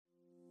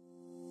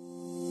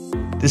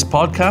This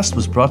podcast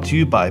was brought to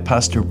you by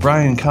Pastor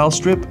Brian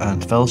Calstrip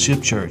and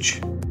Fellowship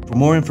Church. For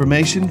more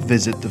information,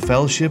 visit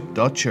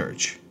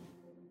thefellowship.church.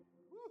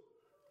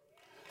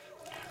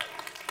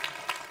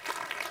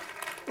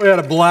 We had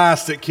a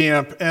blast at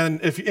camp, and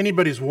if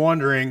anybody's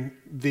wondering,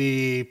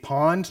 the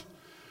pond,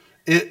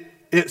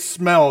 it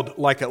smelled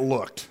like it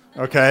looked,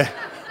 okay?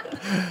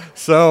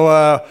 So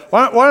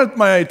why don't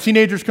my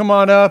teenagers come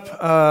on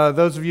up?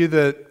 Those of you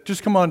that,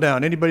 just come on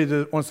down. Anybody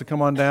that wants to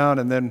come on down,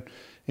 and then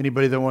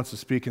anybody that wants to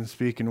speak,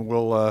 and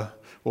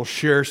we'll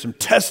share some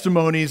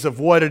testimonies of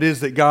what it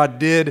is that God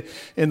did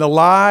in the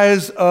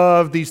lives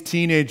of these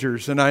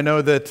teenagers. And I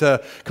know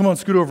that, come on,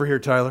 scoot over here,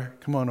 Tyler.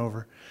 Come on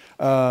over.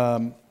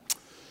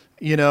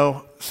 You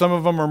know, some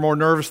of them are more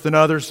nervous than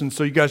others, and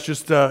so you guys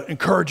just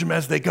encourage them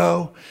as they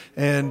go,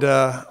 and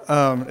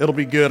it'll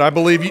be good. I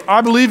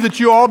believe that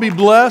you all be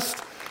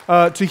blessed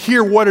to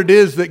hear what it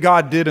is that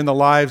God did in the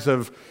lives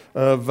of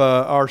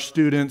our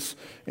students.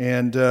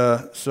 And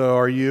so,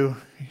 are you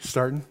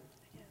starting?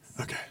 Yes.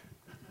 Okay.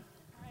 All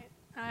right.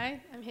 Hi,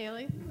 I'm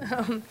Haley.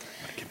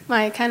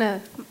 My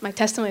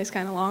testimony is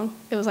kind of long.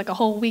 It was like a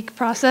whole week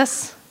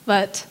process,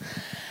 but.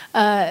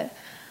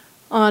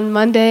 On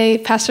Monday,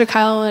 Pastor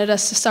Kyle wanted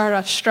us to start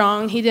off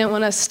strong. He didn't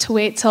want us to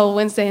wait till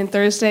Wednesday and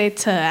Thursday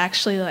to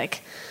actually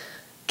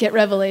get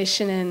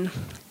revelation and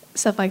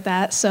stuff like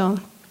that. So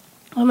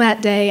on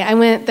that day, I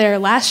went there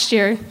last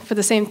year for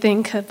the same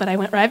thing, but I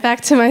went right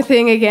back to my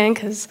thing again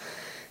because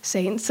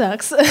Satan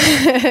sucks.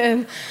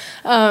 And,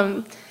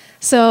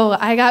 so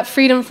I got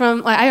freedom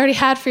from, I already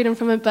had freedom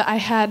from it, but I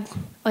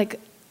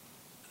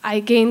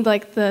gained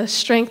the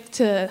strength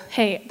to,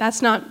 hey,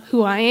 that's not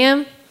who I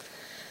am.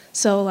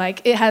 So,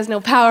 it has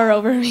no power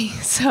over me.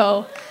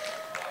 So,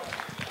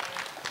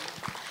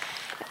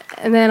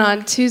 and then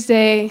on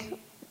Tuesday,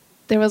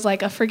 there was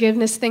a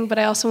forgiveness thing, but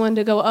I also wanted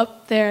to go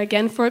up there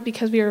again for it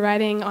because we were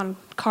writing on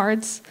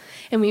cards,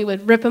 and we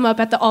would rip them up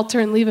at the altar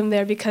and leave them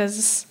there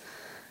because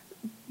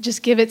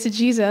just give it to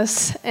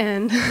Jesus.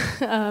 And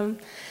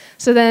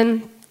so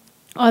then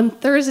on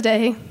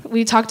Thursday,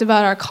 we talked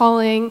about our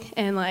calling,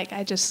 and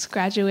I just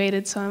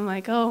graduated, so I'm I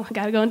got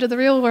to go into the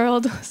real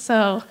world.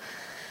 So,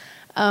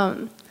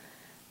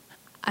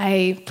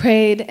 I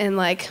prayed, and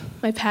my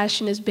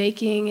passion is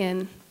baking,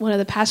 and one of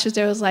the pastors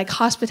there was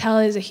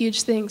hospitality is a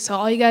huge thing, so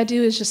all you gotta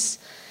do is just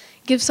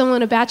give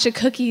someone a batch of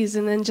cookies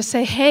and then just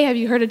say, hey, have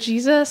you heard of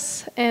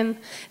Jesus? And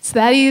it's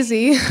that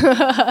easy.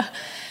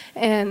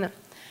 And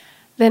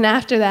then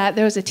after that,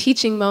 there was a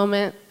teaching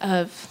moment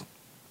of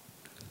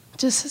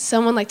just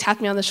someone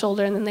tapped me on the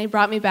shoulder, and then they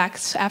brought me back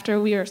after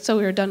we were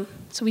done,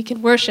 so we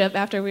could worship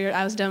after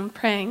I was done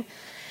praying.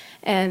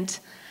 And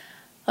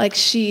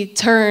she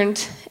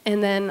turned,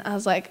 and then I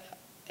was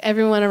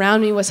everyone around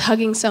me was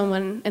hugging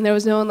someone, and there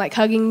was no one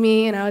hugging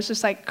me, and I was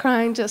just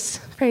crying, just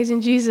praising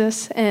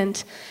Jesus.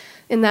 And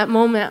in that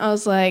moment, I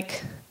was I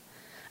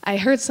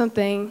heard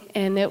something,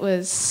 and it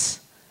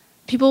was,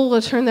 people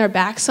will turn their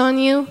backs on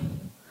you,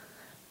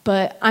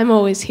 but I'm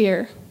always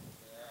here.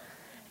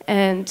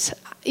 And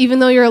even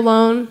though you're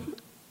alone,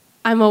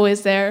 I'm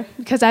always there,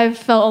 because I've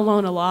felt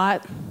alone a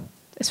lot,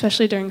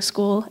 especially during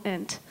school,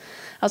 and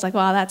I was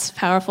wow, that's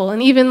powerful.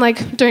 And even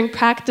during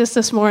practice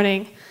this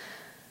morning,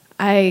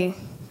 I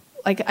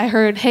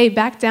heard, hey,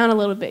 back down a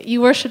little bit. You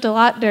worshiped a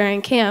lot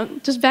during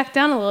camp. Just back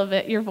down a little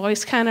bit. Your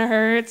voice kind of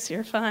hurts.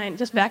 You're fine.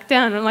 Just back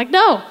down. And I'm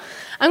no,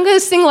 I'm going to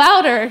sing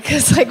louder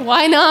because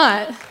why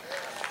not?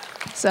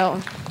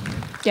 So,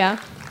 yeah,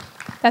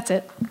 that's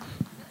it.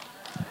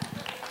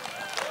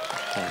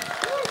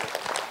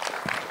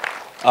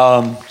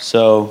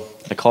 So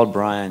I called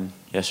Brian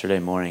yesterday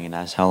morning and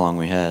asked how long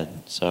we had.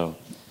 So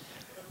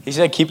he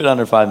said keep it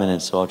under 5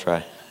 minutes, so I'll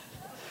try.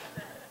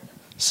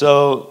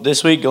 So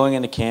this week going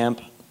into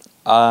camp,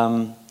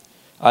 I've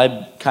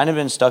kind of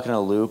been stuck in a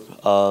loop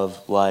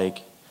of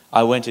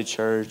I went to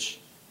church,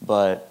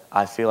 but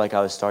I feel I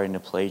was starting to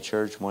play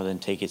church more than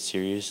take it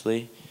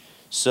seriously.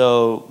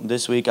 So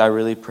this week I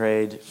really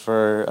prayed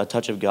for a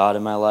touch of God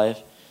in my life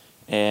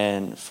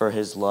and for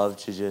his love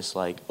to just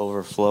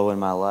overflow in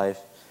my life,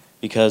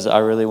 because I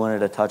really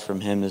wanted a touch from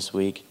him this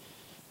week.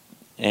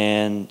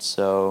 And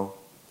so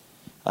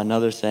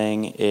another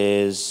thing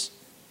is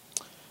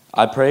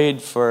I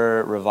prayed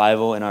for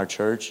revival in our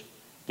church,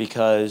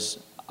 because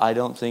I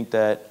don't think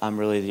that I'm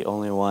really the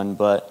only one,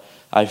 but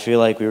I feel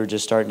we were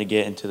just starting to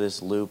get into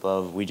this loop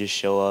of we just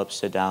show up,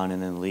 sit down,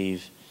 and then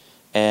leave.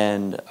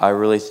 And I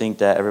really think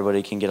that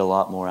everybody can get a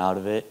lot more out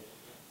of it.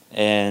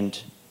 And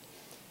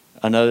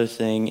another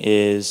thing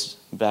is,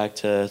 back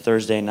to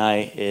Thursday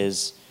night,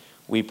 is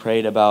we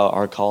prayed about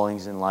our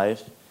callings in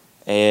life,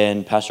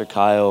 and Pastor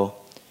Kyle,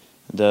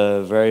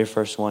 the very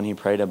first one he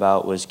prayed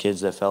about was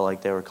kids that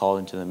felt they were called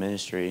into the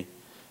ministry.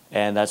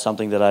 And that's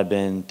something that I've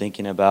been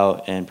thinking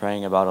about and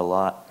praying about a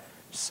lot.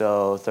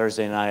 So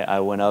Thursday night,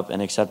 I went up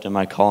and accepted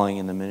my calling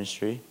in the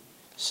ministry.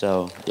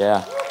 So,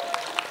 yeah.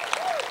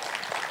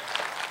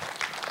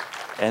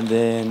 And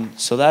then,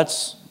 so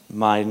that's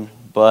mine.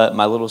 But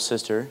my little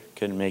sister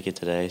couldn't make it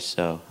today,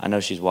 so I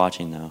know she's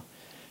watching, though.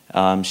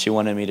 She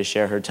wanted me to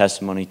share her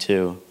testimony,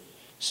 too.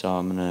 So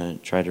I'm going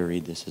to try to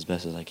read this as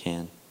best as I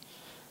can.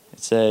 It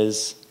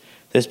says,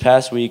 "This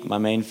past week, my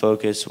main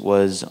focus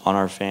was on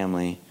our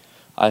family.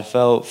 I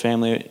felt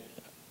family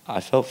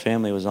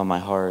was on my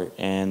heart,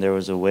 and there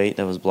was a weight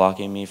that was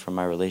blocking me from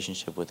my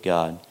relationship with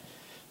God.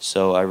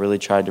 So I really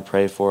tried to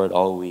pray for it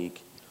all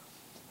week.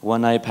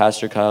 One night,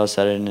 Pastor Kyle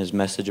said in his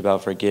message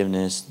about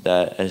forgiveness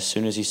that as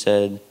soon as he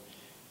said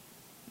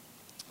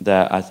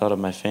that, I thought of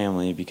my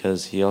family,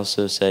 because he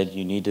also said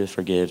you need to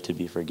forgive to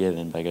be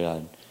forgiven by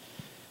God.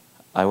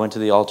 I went to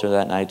the altar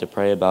that night to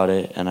pray about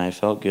it, and I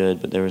felt good,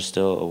 but there was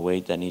still a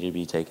weight that needed to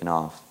be taken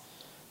off.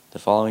 The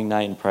following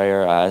night in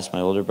prayer, I asked my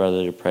older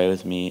brother to pray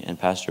with me, and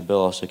Pastor Bill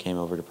also came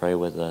over to pray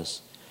with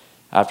us.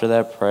 After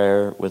that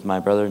prayer, with my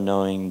brother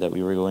knowing that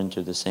we were going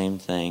through the same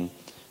thing,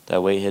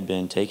 that weight had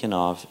been taken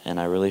off, and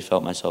I really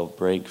felt myself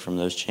break from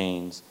those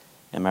chains,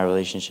 and my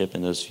relationship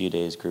in those few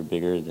days grew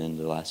bigger than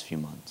the last few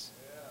months."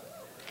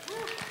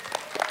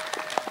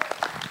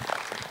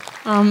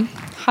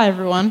 Hi,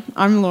 everyone.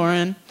 I'm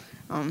Lauren.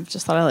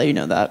 Just thought I'd let you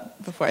know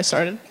that before I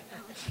started.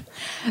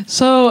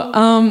 So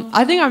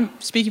I think I'm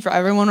speaking for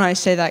everyone when I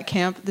say that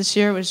camp this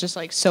year was just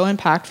like so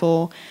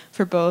impactful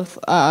for both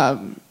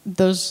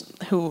those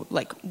who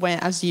like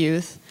went as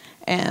youth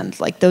and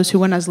like those who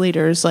went as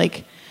leaders.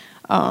 Like,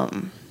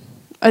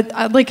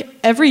 I like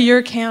every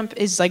year camp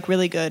is like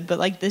really good, but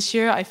like this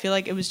year I feel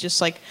like it was just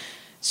like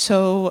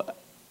so.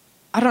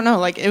 I don't know.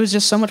 Like it was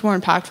just so much more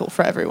impactful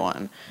for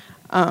everyone.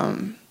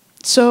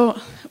 So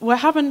what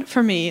happened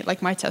for me,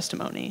 like my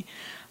testimony,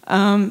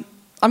 I'm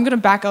going to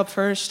back up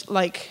first,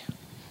 like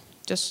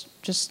just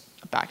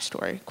a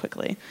backstory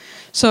quickly.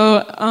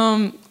 So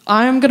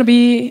I'm going to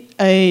be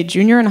a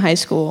junior in high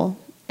school,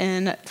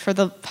 and for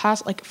the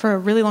past, like for a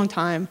really long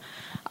time,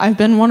 I've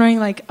been wondering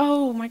like,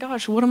 oh my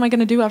gosh, what am I going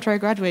to do after I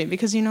graduate?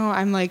 Because, you know,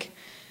 I'm like,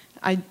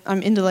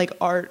 I'm into like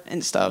art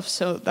and stuff,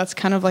 so that's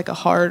kind of like a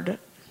hard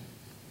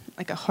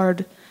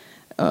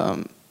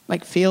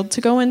like field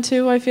to go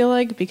into, I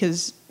feel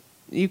because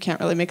you can't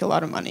really make a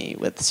lot of money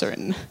with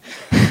certain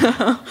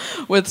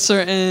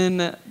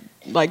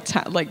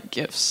like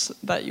gifts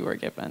that you were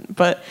given.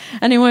 But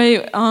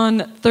anyway,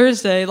 on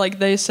Thursday, like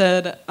they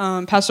said,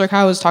 Pastor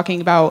Kyle was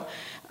talking about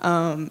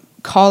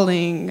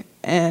calling,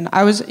 and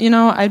I was, you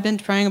know, I'd been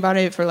praying about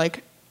it for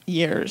like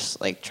years,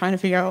 like trying to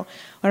figure out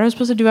what I was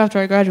supposed to do after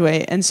I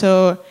graduate. And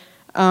so,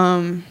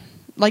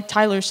 like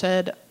Tyler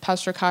said,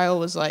 Pastor Kyle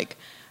was like,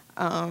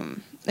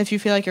 if you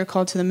feel like you're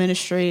called to the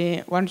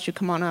ministry, why don't you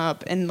come on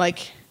up? And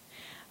like,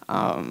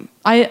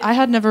 I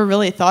had never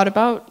really thought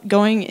about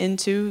going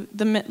into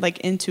the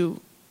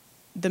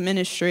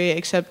ministry,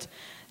 except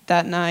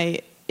that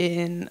night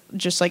in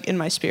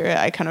my spirit,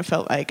 I kind of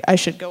felt like I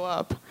should go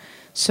up.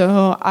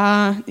 So,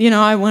 you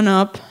know, I went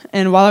up,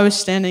 and while I was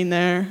standing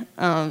there,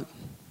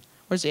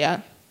 where's he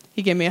at?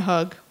 He gave me a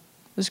hug.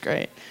 It was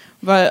great.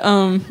 But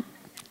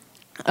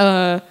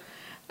I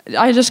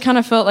just kind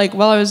of felt like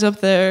while I was up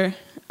there,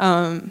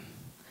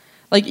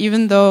 like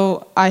even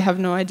though I have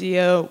no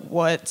idea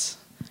what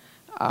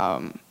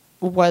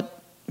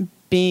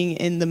being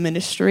in the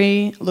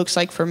ministry looks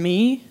like for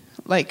me,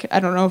 like I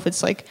don't know if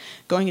it's like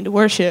going into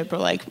worship or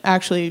like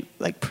actually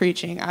like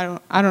preaching.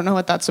 I don't know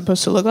what that's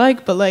supposed to look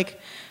like, but like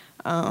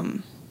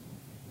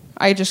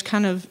I just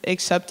kind of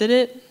accepted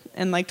it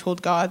and like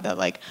told God that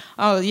like,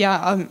 oh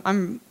yeah,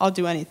 I'll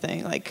do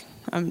anything. Like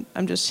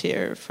I'm just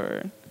here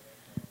for,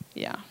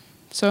 yeah.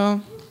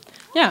 So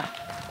yeah,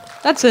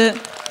 that's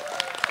it.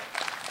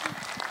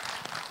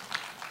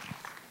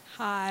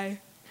 Hi.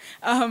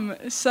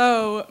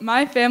 So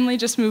my family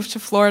just moved to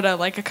Florida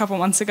like a couple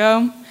months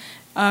ago,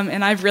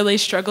 and I've really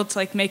struggled to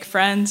like make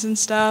friends and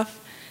stuff.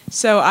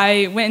 So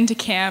I went into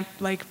camp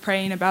like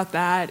praying about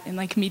that and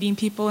like meeting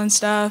people and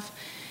stuff.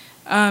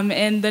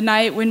 And the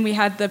night when we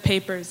had the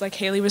papers, like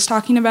Haley was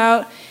talking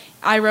about,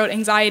 I wrote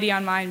anxiety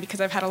on mine because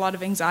I've had a lot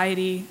of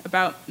anxiety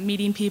about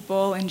meeting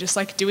people and just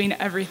like doing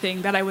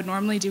everything that I would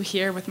normally do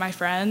here with my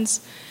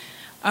friends.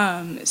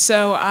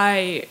 So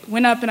I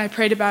went up and I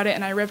prayed about it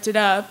and I ripped it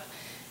up.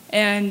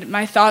 And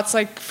my thoughts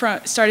like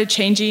started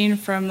changing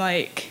from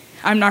like,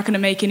 I'm not going to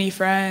make any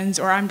friends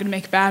or I'm going to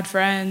make bad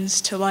friends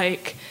to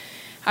like,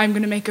 I'm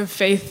going to make a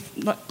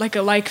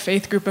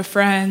faith group of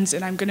friends,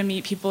 and I'm going to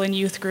meet people in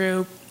youth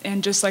group,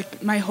 and just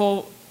like my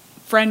whole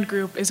friend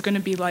group is going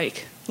to be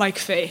like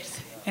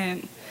faith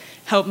and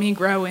help me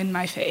grow in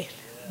my faith,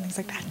 things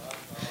like that.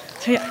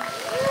 So yeah.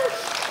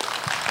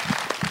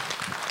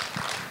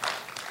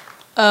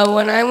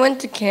 When I went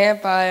to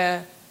camp,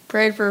 I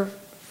prayed for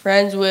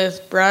friends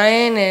with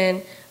Brian,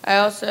 and I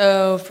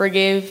also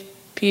forgave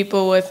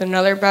people with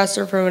another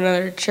pastor from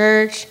another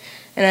church,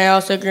 and I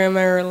also grew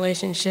my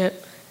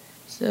relationship.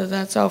 So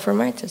that's all for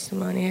my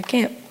testimony at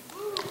camp.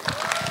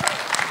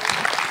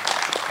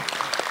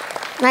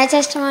 My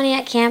testimony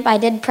at camp, I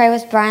did pray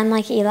with Brian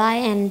like Eli,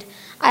 and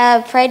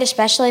I prayed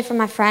especially for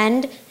my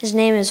friend. His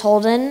name is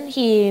Holden.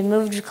 He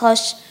moved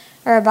closer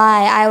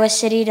by Iowa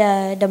City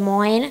to Des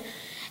Moines,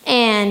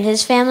 and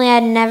his family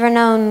had never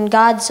known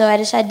God, so I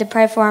decided to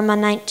pray for him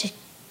on night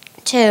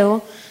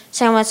 2,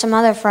 same with some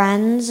other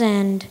friends.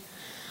 And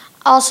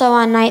Also,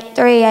 on night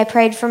 3, I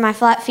prayed for my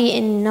flat feet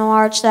and no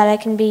arch that I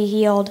can be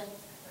healed.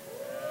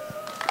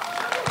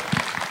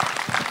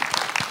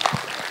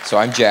 So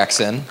I'm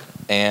Jackson,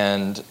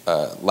 and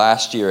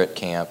last year at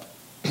camp,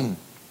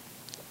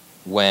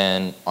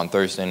 when on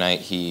Thursday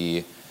night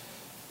he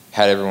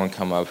had everyone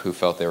come up who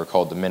felt they were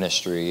called to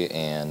ministry,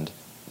 and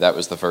that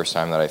was the first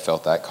time that I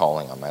felt that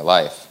calling on my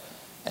life.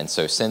 And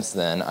so since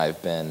then,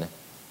 I've been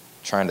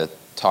trying to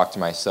talk to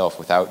myself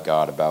without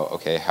God about,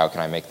 okay, how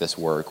can I make this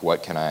work?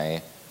 What can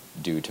I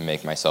do to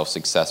make myself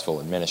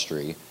successful in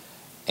ministry?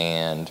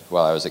 And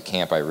while I was at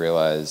camp, I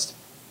realized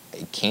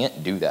I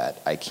can't do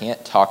that. I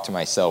can't talk to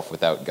myself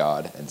without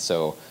God. And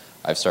so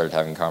I've started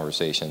having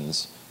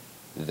conversations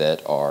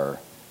that are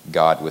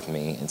God with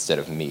me instead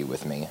of me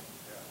with me.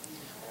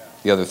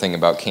 The other thing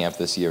about camp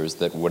this year is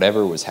that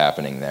whatever was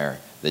happening there,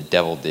 the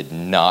devil did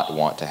not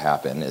want to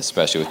happen,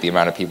 especially with the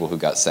amount of people who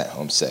got sent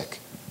home sick.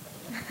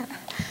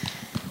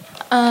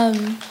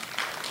 I'm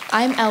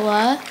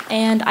Ella,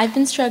 and I've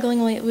been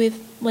struggling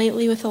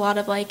lately with a lot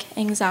of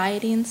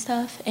anxiety and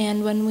stuff.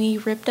 And when we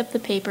ripped up the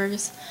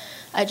papers,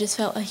 I just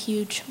felt a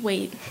huge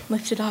weight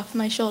lifted off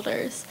my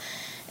shoulders.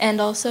 And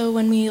also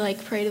when we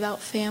prayed about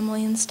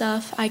family and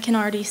stuff, I can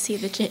already see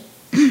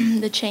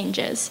the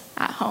changes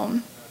at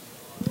home.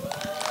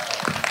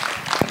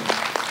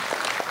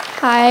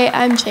 Hi,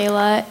 I'm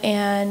Jayla,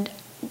 and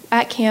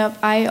at camp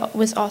I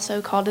was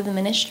also called to the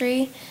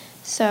ministry.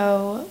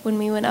 So when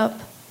we went up,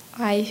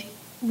 I've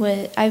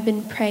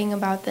been praying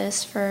about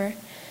this for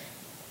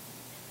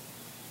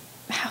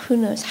who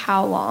knows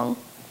how long,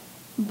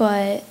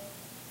 but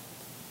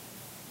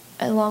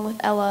along with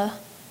Ella,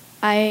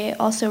 I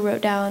also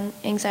wrote down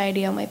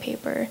anxiety on my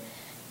paper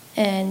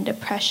and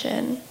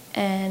depression,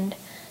 and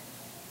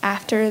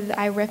after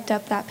I ripped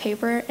up that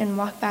paper and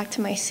walked back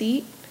to my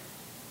seat,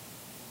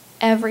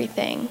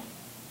 everything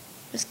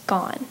was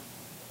gone.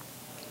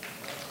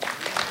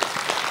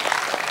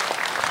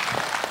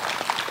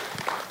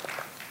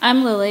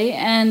 I'm Lily,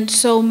 and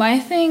so my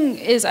thing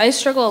is I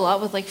struggle a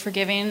lot with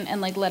forgiving and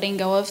letting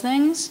go of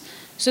things.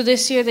 So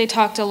this year they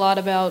talked a lot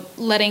about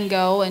letting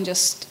go and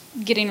just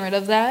getting rid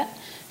of that.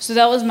 So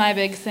that was my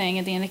big thing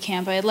at the end of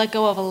camp. I had let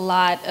go of a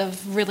lot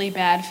of really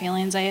bad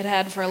feelings I had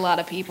had for a lot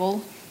of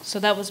people. So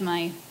that was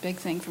my big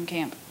thing from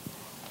camp.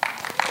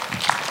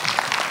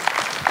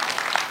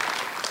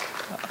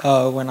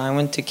 When I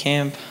went to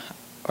camp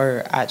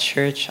or at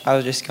church, I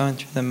was just going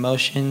through the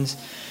motions,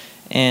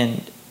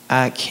 and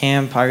at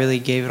camp I really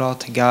gave it all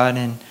to God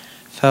and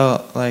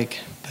felt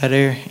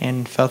better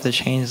and felt the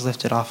chains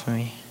lifted off of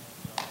me.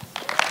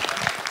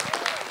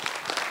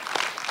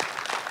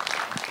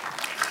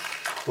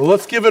 Well,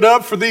 let's give it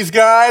up for these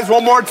guys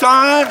one more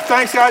time.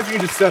 Thanks, guys. You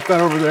can just set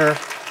that over there.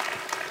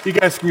 You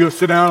guys can go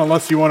sit down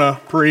unless you want to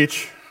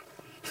preach.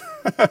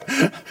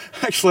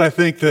 Actually, I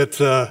think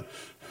that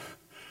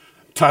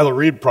Tyler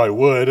Reed probably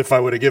would if I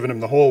would have given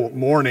him the whole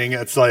morning.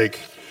 It's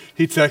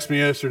he texted me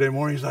yesterday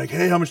morning. He's like,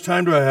 hey, how much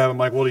time do I have? I'm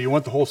like, well, do you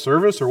want the whole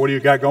service or what do you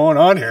got going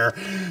on here?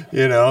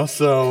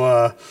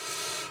 So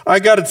I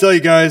got to tell you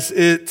guys,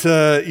 it,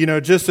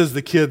 just as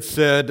the kids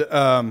said,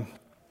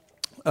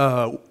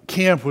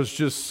 camp was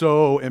just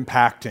so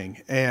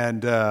impacting.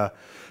 And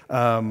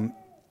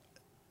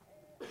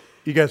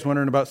you guys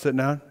wondering about sitting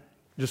down?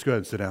 Just go ahead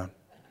and sit down.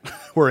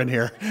 We're in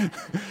here.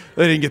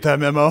 They didn't get that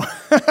memo.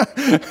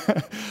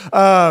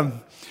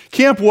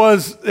 Camp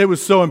was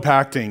so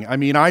impacting. I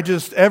mean,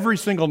 every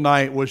single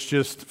night was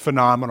just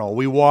phenomenal.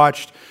 We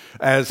watched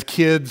as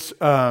kids,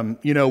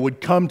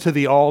 would come to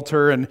the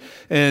altar, and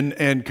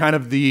kind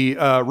of the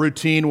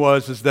routine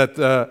is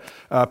that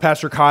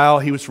Pastor Kyle,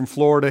 he was from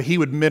Florida, he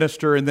would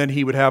minister, and then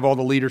he would have all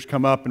the leaders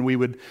come up, and we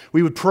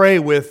would pray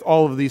with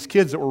all of these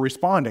kids that were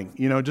responding,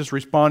 just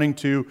responding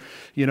to,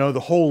 the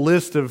whole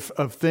list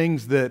of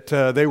things that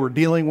they were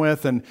dealing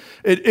with, and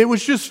it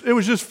was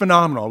just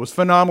phenomenal. It was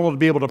phenomenal to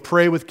be able to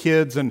pray with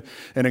kids and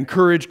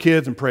encourage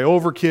kids and pray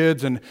over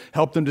kids and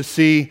help them to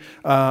see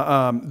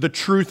the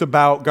truth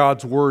about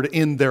God's word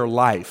in their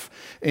life.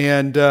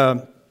 And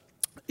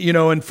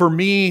and for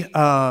me,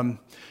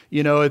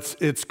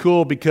 it's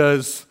cool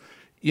because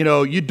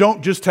you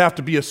don't just have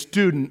to be a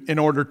student in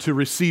order to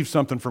receive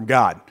something from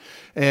God.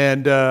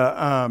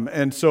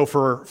 And so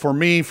for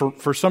me,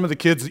 for some of the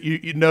kids,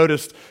 you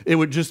noticed it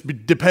would just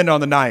depend on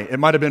the night. It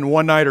might have been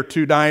one night or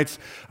two nights.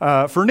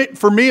 For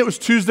me, it was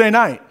Tuesday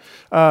night.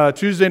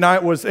 Tuesday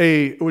night was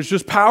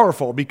just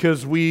powerful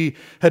because we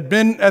had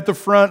been at the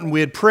front and we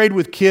had prayed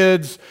with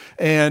kids,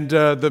 and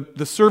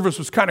the service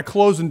was kind of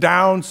closing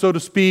down, so to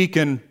speak,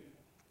 and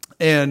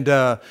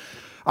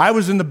I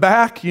was in the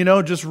back,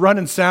 just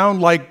running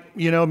sound like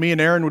me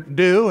and Aaron would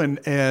do,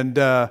 and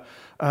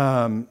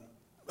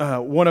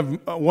one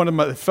of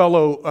my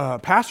fellow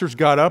pastors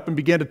got up and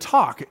began to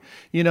talk,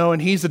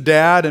 and he's a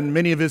dad, and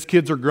many of his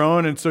kids are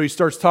grown, and so he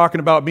starts talking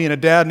about being a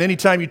dad. And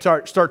anytime you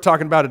start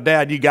talking about a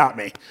dad, you got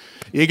me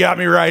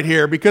right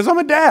here because I'm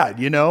a dad,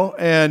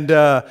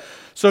 and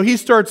so he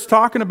starts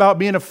talking about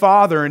being a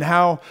father and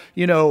how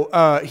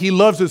he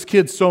loves his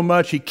kids so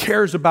much, he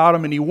cares about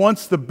them, and he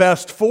wants the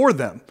best for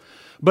them.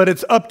 but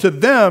it's up to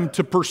them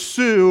to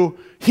pursue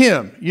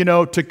him,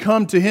 to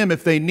come to him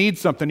if they need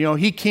something.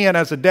 He can't,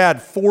 as a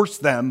dad, force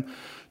them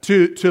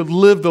to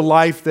live the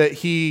life that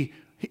he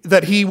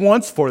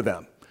wants for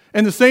them.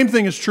 And the same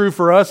thing is true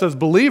for us as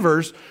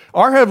believers.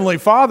 Our Heavenly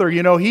Father,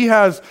 he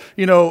has,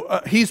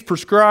 he's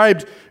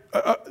prescribed,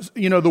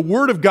 the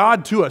Word of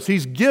God to us.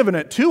 He's given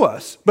it to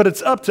us, but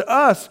it's up to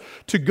us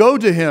to go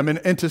to him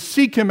and to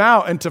seek him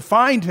out and to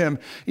find him,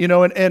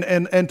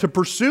 and to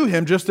pursue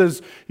him, just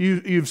as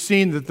you've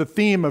seen that the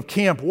theme of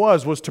camp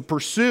was to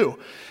pursue.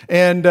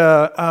 And,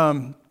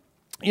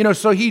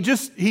 so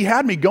he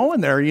had me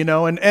going there,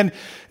 and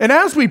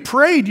as we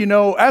prayed,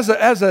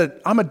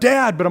 I'm a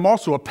dad, but I'm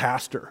also a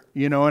pastor,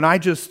 and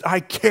I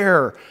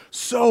care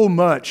so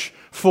much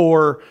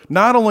for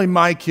not only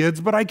my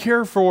kids, but I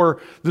care for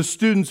the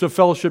students of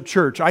Fellowship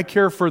Church. I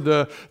care for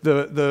the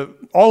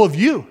all of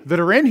you that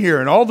are in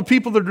here and all the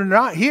people that are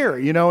not here,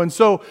 and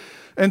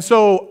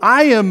so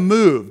I am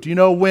moved,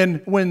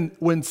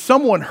 when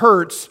someone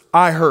hurts,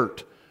 I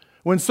hurt.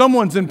 When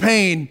someone's in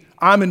pain,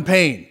 I'm in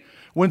pain.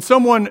 When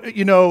someone,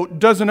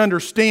 doesn't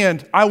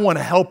understand, I want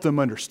to help them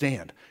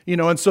understand.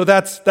 And so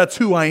that's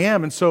who I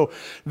am. And so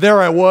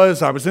there I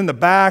was in the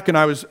back, and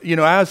I was,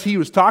 as he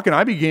was talking,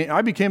 I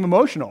became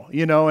emotional,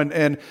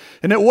 and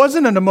it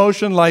wasn't an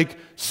emotion like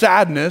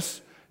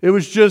sadness. It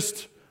was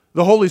just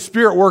the Holy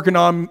Spirit working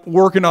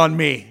on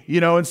me,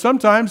 and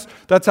sometimes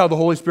that's how the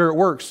Holy Spirit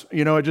works.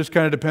 It just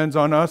kind of depends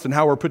on us and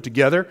how we're put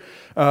together.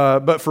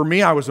 But for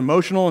me, I was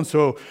emotional. And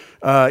so,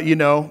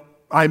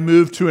 I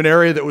moved to an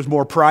area that was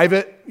more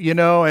private,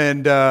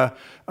 and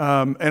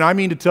I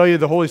mean to tell you,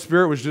 the Holy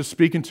Spirit was just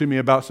speaking to me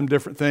about some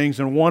different things,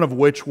 and one of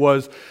which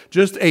was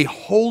just a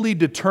holy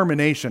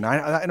determination.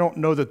 I don't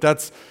know that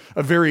that's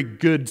a very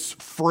good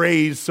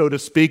phrase, so to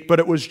speak, but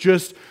it was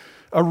just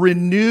a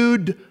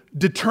renewed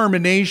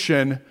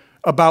determination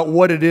about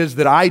what it is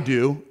that I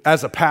do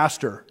as a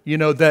pastor.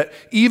 That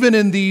even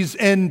in these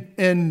and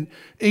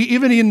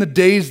even in the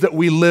days that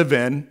we live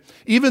in,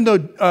 even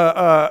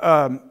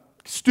though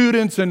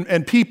students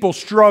and people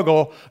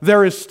struggle,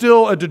 there is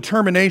still a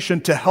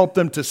determination to help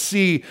them to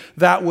see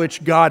that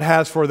which God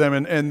has for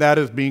them, and that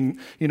is being,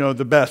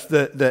 the best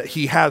that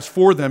he has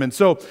for them. And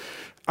so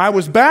I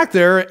was back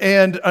there,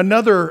 and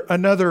another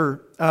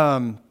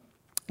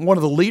one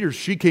of the leaders,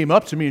 she came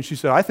up to me and she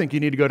said, "I think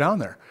you need to go down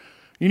there.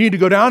 You need to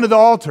go down to the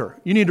altar.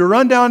 You need to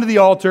run down to the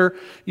altar,"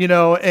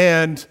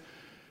 and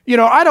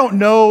I don't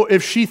know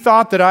if she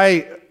thought that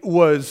I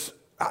was,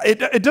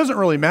 it doesn't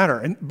really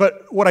matter.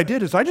 But what I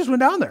did is I just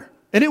went down there.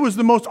 And it was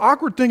the most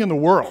awkward thing in the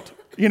world,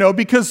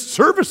 because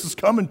service is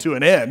coming to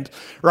an end,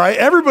 right?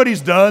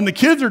 Everybody's done. The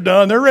kids are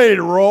done. They're ready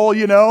to roll,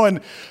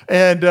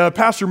 and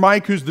Pastor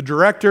Mike, who's the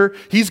director,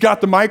 he's got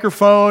the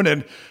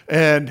microphone,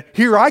 and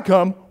here I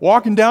come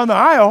walking down the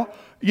aisle,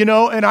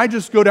 and I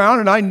just go down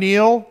and I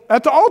kneel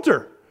at the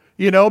altar,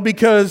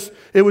 because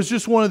it was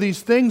just one of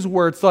these things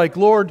where it's like,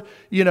 Lord,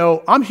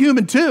 I'm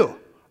human too.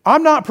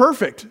 I'm not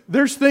perfect.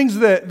 There's things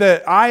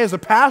that I, as a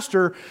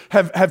pastor,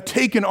 have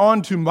taken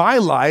on to my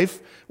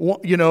life,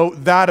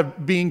 that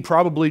of being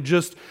probably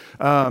just,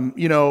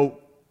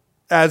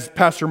 as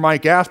Pastor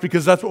Mike asked,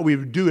 because that's what we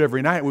would do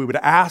every night. We would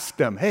ask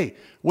them, "Hey,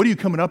 what are you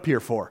coming up here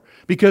for?"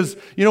 Because,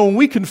 when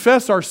we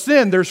confess our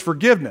sin, there's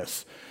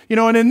forgiveness.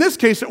 And in this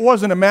case, it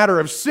wasn't a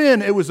matter of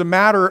sin. It was a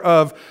matter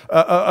of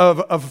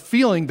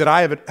feeling that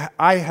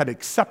I had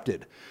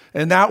accepted.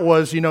 And that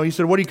was, he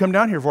said, "What do you come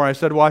down here for?" I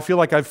said, "Well, I feel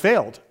like I've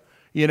failed."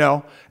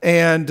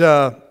 And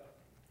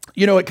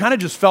it kind of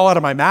just fell out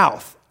of my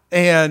mouth.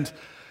 And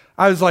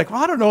I was like,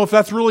 well, I don't know if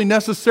that's really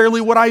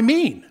necessarily what I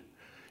mean.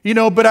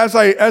 But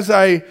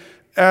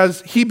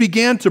as he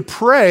began to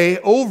pray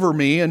over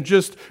me and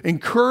just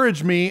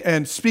encourage me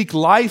and speak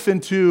life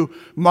into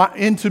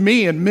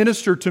me and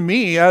minister to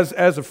me as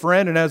a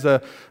friend and as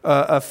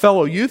a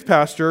fellow youth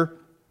pastor,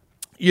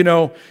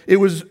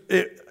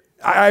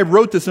 I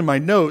wrote this in my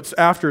notes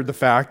after the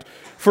fact.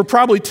 For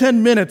probably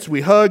 10 minutes,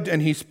 we hugged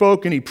and he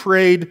spoke and he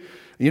prayed,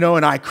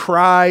 and I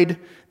cried.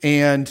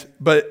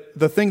 But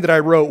the thing that I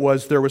wrote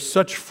was, there was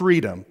such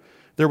freedom,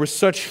 there was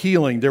such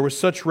healing, there was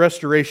such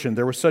restoration,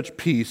 there was such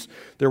peace,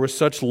 there was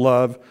such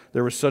love,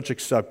 there was such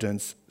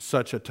acceptance,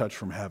 such a touch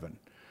from heaven.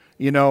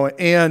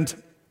 And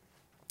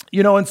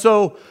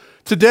so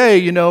today,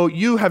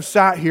 you have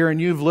sat here and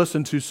you've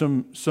listened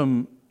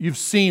to you've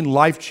seen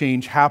life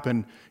change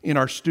happen in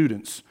our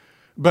students.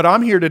 But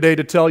I'm here today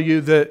to tell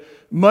you that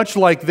much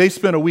like they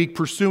spent a week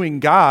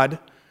pursuing God,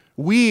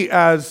 we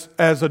as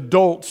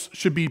adults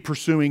should be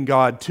pursuing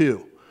God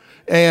too.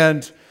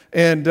 And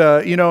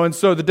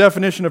so the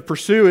definition of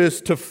pursue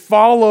is to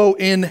follow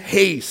in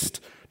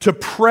haste, to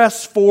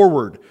press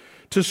forward,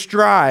 to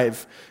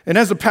strive. And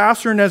as a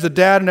pastor and as a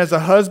dad and as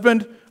a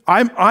husband,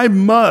 I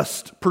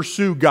must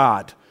pursue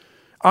God.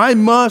 I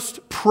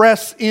must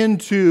press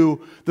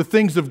into the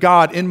things of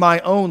God in my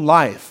own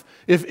life.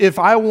 If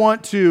I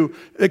want to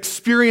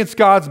experience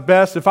God's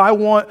best, if I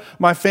want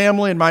my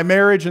family and my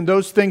marriage and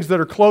those things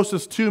that are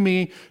closest to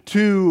me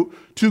to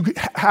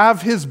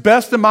have His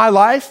best in my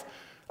life,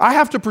 I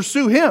have to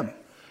pursue Him.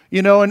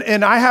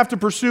 and I have to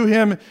pursue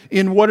him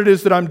in what it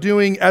is that I'm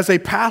doing as a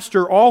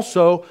pastor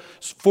also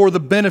for the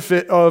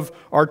benefit of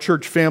our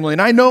church family.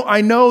 And I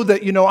know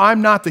that,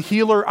 I'm not the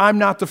healer, I'm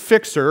not the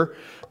fixer,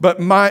 but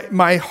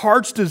my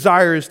heart's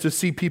desire is to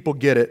see people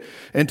get it,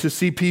 and to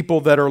see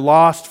people that are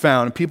lost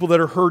found, and people that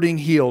are hurting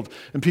healed,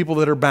 and people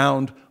that are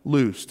bound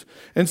loosed.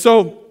 And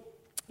so,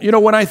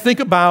 when I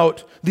think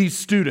about these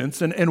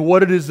students and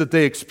what it is that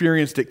they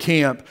experienced at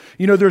camp,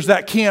 there's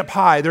that camp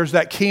high, there's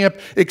that camp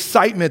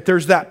excitement,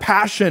 there's that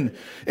passion,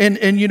 and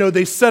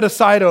they set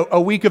aside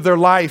a week of their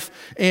life.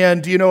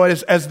 And,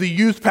 as the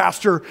youth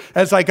pastor,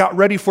 as I got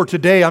ready for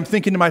today, I'm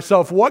thinking to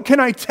myself, what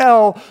can I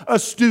tell a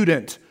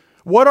student?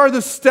 What are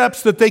the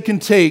steps that they can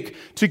take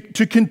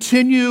to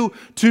continue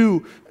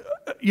to,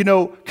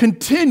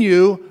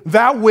 continue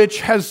that which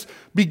has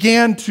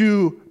begin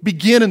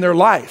in their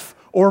life?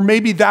 Or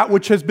maybe that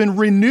which has been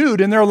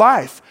renewed in their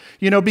life,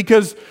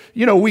 because,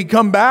 we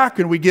come back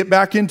and we get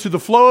back into the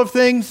flow of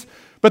things,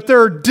 but there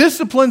are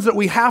disciplines that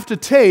we have to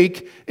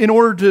take in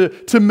order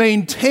to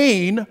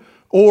maintain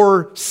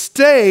or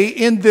stay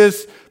in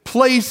this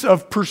place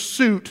of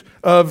pursuit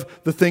of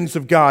the things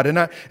of God.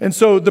 And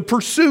so the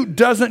pursuit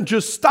doesn't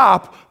just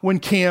stop when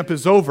camp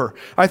is over.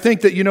 I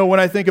think that, when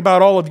I think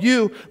about all of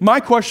you,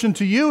 my question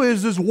to you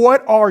is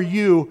what are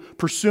you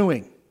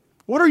pursuing?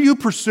 What are you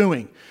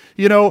pursuing?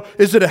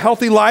 Is it a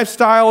healthy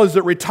lifestyle? Is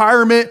it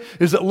retirement?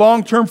 Is it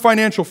long-term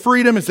financial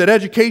freedom? Is it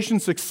education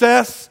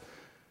success?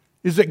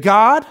 Is it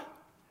God?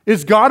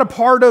 Is God a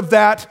part of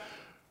that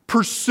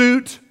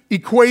pursuit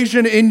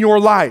equation in your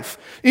life?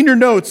 In your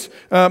notes,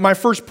 my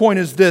first point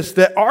is this,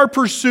 that our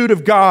pursuit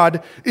of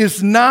God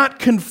is not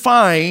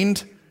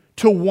confined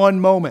to one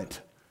moment.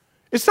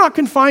 It's not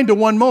confined to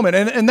one moment.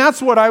 And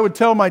that's what I would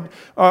tell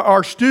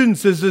our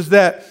students is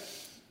that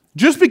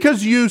just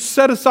because you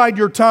set aside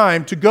your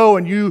time to go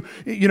and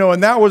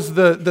and that was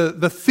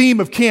the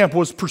theme of camp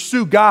was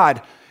pursue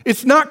God,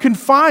 it's not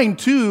confined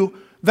to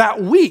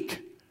that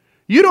week.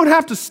 You don't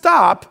have to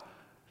stop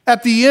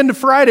at the end of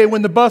Friday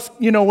when the bus,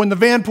 when the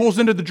van pulls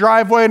into the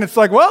driveway and it's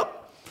like, well,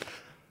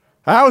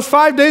 that was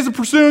 5 days of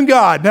pursuing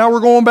God. Now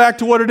we're going back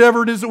to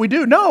whatever it is that we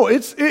do. No,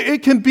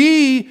 it can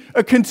be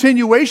a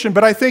continuation,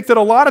 but I think that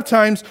a lot of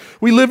times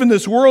we live in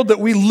this world that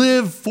we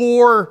live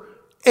for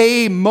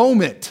a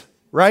moment.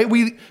 Right?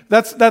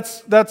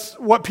 That's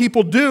what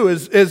people do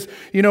is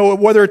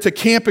whether it's a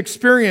camp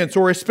experience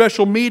or a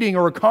special meeting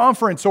or a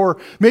conference, or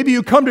maybe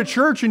you come to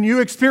church and you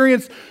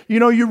experience,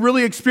 you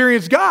really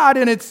experience God,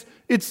 and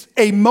it's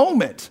a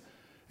moment.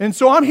 And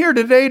so I'm here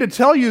today to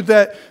tell you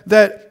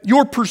that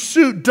your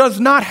pursuit does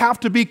not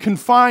have to be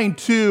confined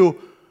to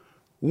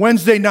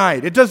Wednesday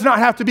night. It does not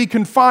have to be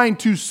confined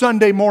to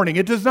Sunday morning.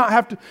 It does not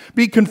have to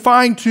be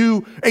confined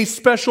to a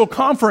special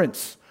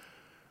conference.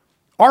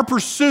 Our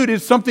pursuit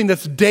is something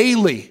that's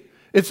daily.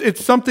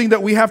 It's something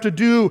that we have to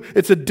do.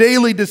 It's a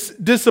daily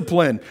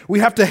discipline. We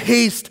have to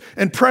haste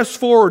and press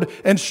forward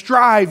and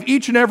strive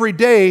each and every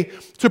day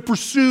to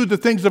pursue the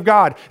things of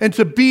God and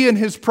to be in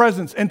His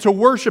presence and to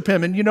worship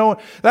Him. And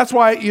that's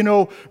why,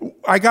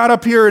 I got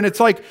up here and it's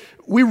like,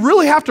 we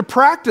really have to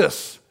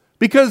practice,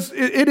 because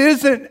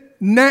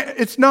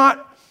it's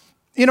not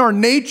in our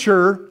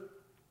nature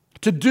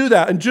to do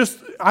that. And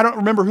I don't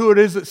remember who it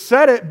is that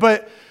said it,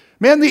 but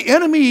man, the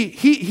enemy,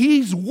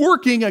 he's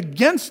working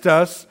against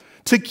us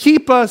to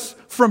keep us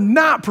from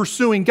not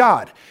pursuing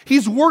God.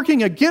 He's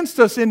working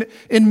against us in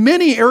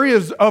many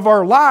areas of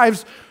our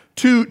lives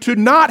to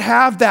not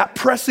have that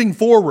pressing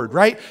forward,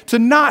 right? To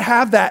not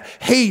have that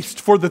haste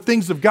for the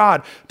things of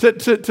God,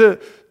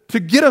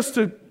 to get us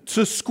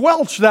to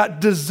squelch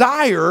that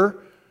desire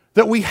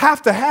that we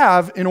have to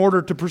have in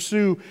order to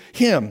pursue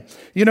Him.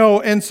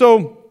 And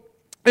so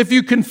if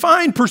you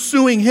confine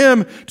pursuing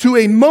Him to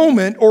a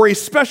moment or a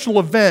special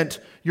event,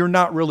 you're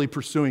not really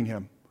pursuing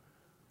Him.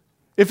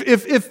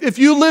 If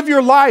you live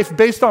your life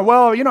based on,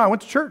 I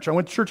went to church. I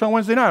went to church on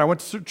Wednesday night. I went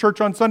to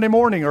church on Sunday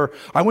morning, or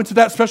I went to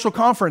that special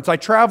conference. I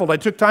traveled. I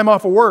took time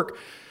off of work,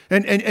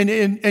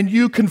 and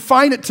you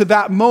confine it to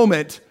that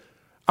moment,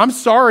 I'm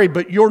sorry,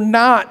 but you're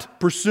not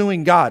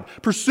pursuing God.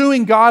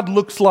 Pursuing God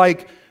looks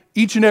like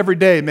each and every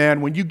day,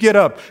 man, when you get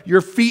up, your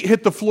feet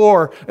hit the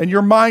floor and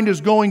your mind is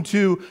going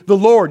to the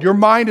Lord. Your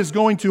mind is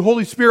going to,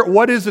 Holy Spirit,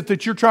 what is it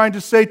that you're trying to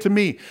say to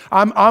me?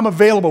 I'm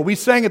available. We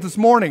sang it this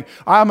morning.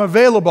 I'm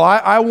available.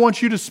 I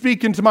want you to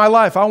speak into my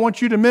life. I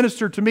want you to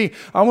minister to me.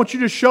 I want you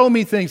to show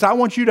me things. I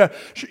want you to,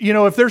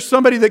 if there's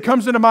somebody that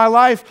comes into my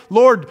life,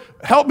 Lord,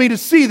 help me to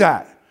see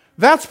that.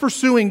 That's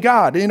pursuing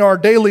God in our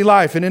daily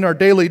life and in our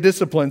daily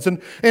disciplines.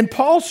 And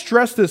Paul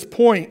stressed this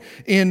point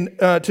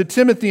to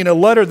Timothy in a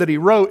letter that he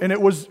wrote, and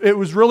it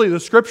was really the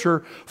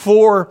scripture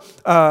for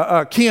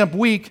Camp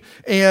Week.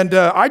 And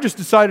I just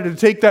decided to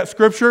take that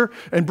scripture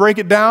and break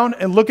it down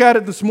and look at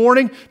it this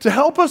morning to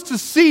help us to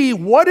see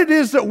what it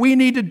is that we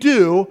need to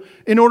do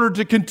in order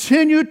to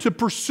continue to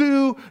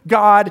pursue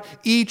God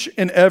each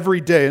and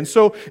every day. And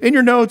so in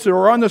your notes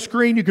or on the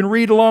screen, you can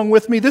read along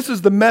with me. This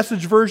is the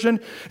Message version.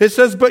 It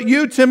says, "But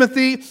you,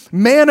 Timothy,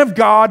 man of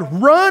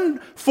God, run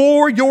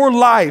for your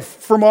life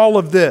from all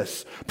of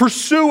this.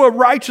 Pursue a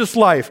righteous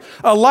life,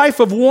 a life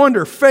of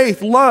wonder,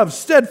 faith, love,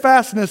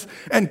 steadfastness,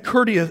 and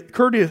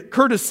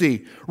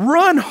courtesy.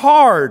 Run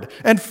hard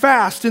and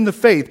fast in the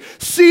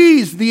faith.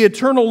 Seize the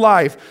eternal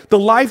life, the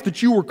life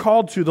that you were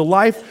called to, the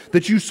life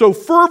that you so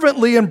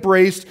fervently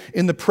embraced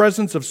in the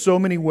presence of so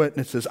many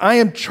witnesses. I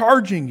am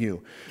charging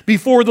you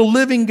before the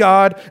living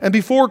God and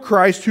before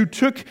Christ, who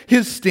took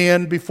his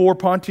stand before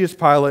Pontius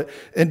Pilate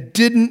and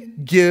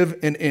didn't give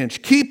an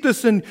inch. Keep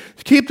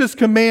this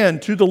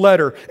command to the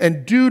letter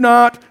and do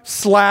not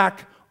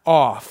slack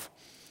off.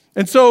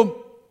 And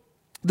so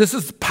this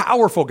is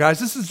powerful, guys.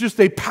 This is just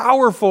a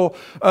powerful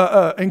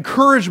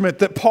encouragement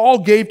that Paul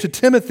gave to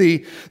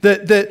Timothy.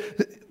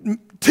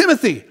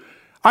 Timothy,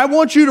 I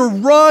want you to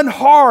run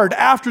hard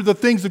after the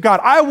things of God.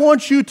 I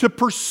want you to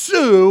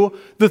pursue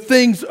the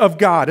things of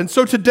God. And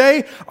so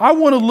today, I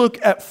want to look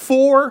at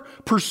 4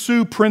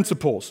 pursue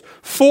principles.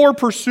 4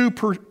 pursue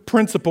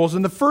principles.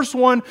 And the first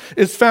one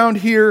is found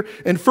here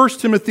in 1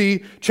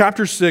 Timothy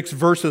chapter 6,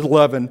 verse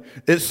 11.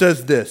 It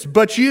says this,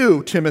 "But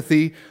you,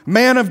 Timothy,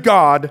 man of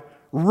God,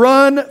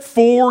 run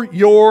for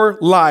your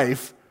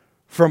life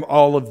from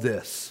all of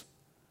this."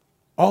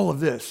 All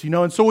of this,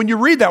 and so when you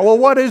read that, well,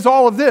 what is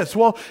all of this?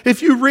 Well,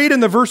 if you read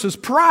in the verses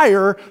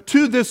prior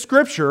to this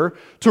scripture,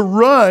 to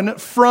run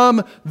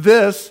from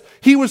this,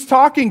 he was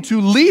talking to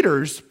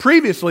leaders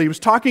previously. He was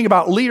talking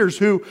about leaders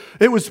who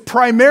it was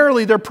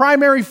primarily, their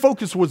primary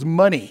focus was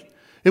money.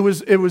 It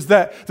was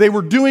that they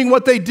were doing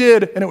what they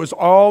did, and it was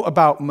all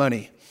about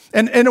money.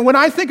 And when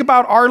I think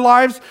about our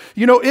lives,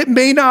 it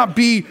may not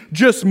be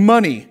just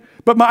money,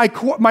 but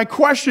my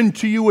question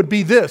to you would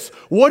be this: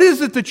 what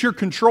is it that you're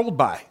controlled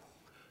by?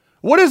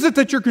 What is it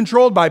that you're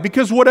controlled by?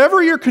 Because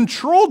whatever you're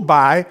controlled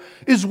by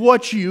is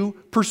what you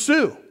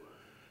pursue.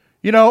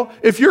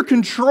 If you're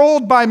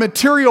controlled by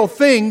material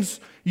things,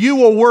 you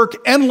will work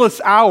endless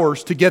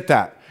hours to get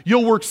that.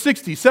 You'll work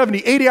 60,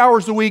 70, 80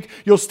 hours a week.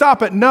 You'll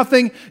stop at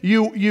nothing.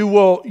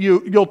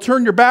 You'll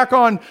turn your back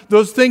on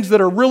those things that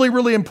are really,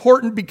 really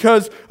important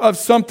because of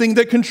something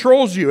that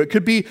controls you. It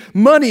could be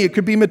money. It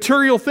could be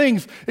material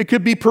things. It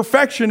could be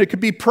perfection. It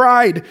could be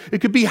pride. It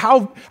could be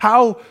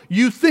how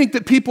you think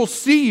that people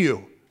see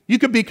you. You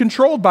could be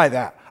controlled by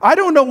that. I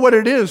don't know what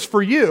it is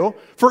for you.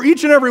 For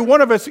each and every one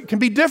of us, it can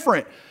be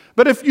different.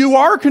 But if you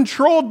are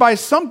controlled by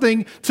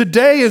something,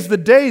 today is the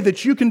day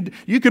that you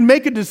can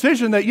make a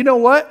decision that, you know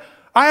what?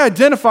 I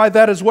identify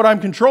that as what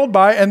I'm controlled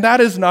by, and that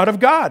is not of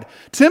God.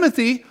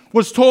 Timothy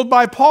was told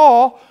by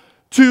Paul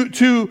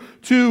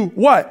to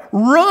what?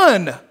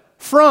 Run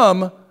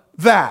from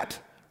that.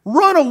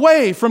 Run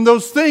away from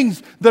those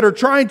things that are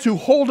trying to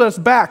hold us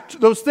back,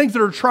 those things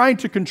that are trying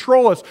to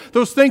control us,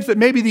 those things that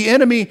maybe the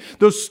enemy,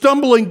 those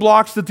stumbling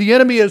blocks that the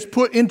enemy has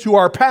put into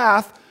our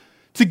path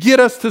to get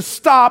us to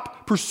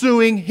stop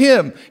pursuing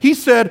him. He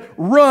said,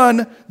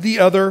 run the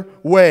other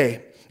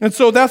way. And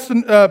so that's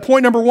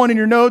point number 1 in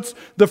your notes.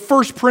 The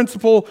first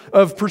principle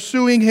of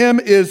pursuing him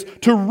is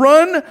to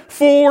run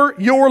for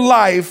your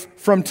life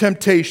from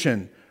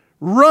temptation.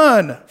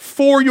 Run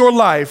for your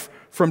life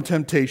from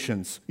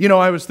temptations.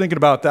 I was thinking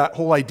about that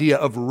whole idea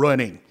of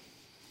running.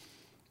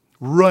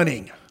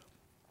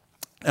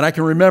 And I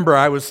can remember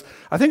I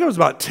think I was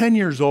about 10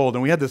 years old,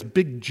 and we had this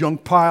big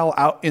junk pile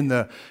out in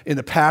the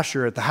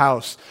pasture at the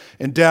house.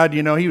 And Dad,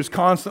 he was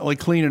constantly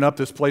cleaning up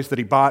this place that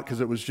he bought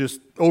because it was just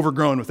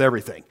overgrown with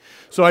everything.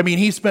 So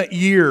he spent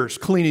years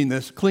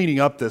cleaning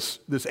up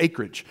this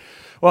acreage.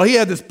 Well, he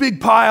had this big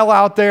pile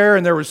out there,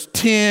 and there was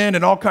tin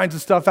and all kinds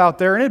of stuff out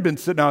there, and it had been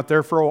sitting out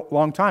there for a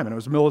long time, and it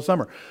was the middle of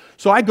summer.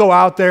 So I go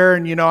out there,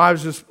 and I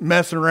was just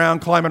messing around,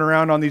 climbing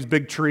around on these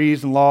big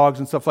trees and logs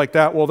and stuff like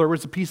that. Well, there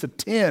was a piece of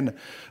tin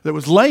that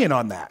was laying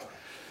on that.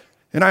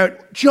 And I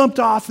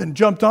jumped off and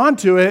jumped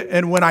onto it,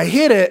 and when I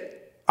hit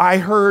it, I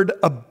heard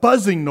a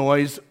buzzing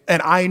noise,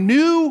 and I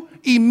knew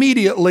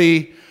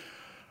immediately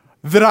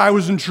that I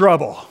was in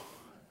trouble.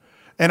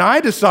 And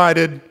I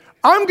decided,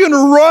 I'm going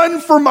to run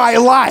for my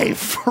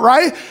life,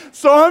 right?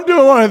 So I'm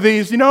doing one of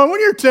these. When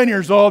you're 10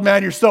 years old,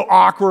 man, you're so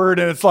awkward,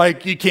 and it's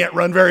like you can't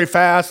run very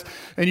fast,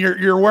 and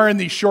you're wearing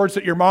these shorts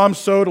that your mom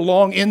sewed a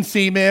long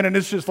inseam in, and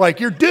it's just like,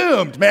 you're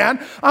doomed,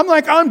 man.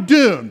 I'm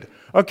doomed,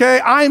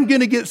 okay? I'm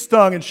going to get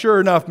stung, and sure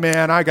enough,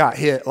 man, I got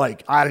hit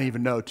like, I don't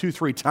even know,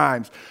 2-3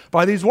 times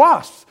by these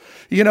wasps,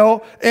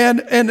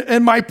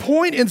 And my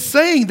point in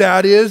saying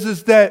that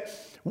is that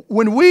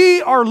when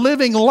we are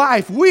living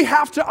life, we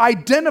have to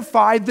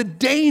identify the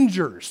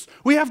dangers.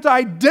 We have to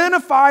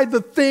identify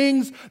the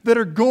things that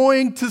are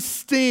going to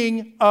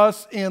sting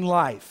us in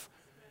life.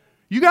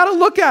 You got to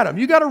look at them.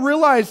 You got to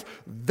realize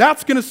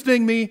that's going to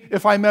sting me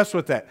if I mess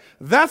with that.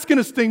 That's going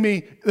to sting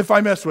me if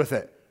I mess with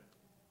it.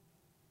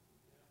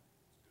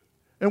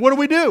 And what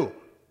do?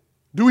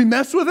 Do we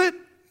mess with it?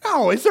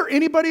 No. Is there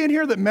anybody in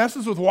here that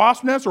messes with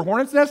wasp nests or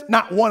hornet's nests?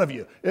 Not one of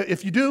you.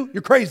 If you do,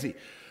 you're crazy.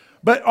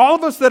 But all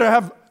of us that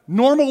have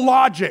normal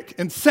logic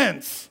and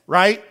sense,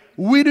 right?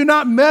 We do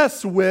not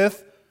mess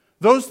with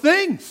those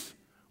things.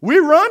 We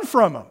run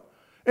from them.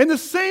 And the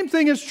same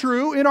thing is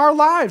true in our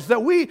lives,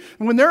 that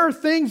when there are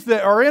things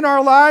that are in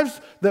our lives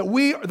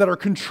that are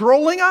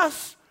controlling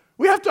us,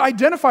 We have to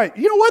identify,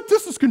 you know what,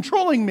 this is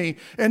controlling me,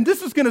 and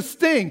this is going to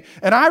sting,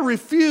 and I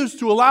refuse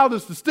to allow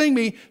this to sting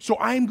me, so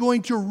I'm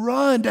going to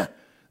run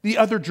the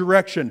other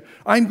direction.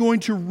 I'm going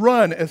to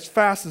run as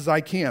fast as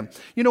I can.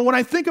 You know, when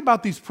I think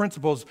about these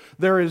principles,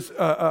 there is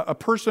a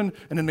person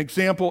and an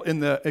example in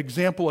the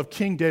example of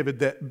King David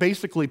that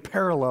basically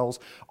parallels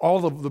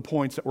all of the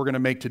points that we're going to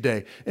make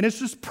today. And it's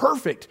just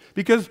perfect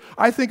because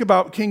I think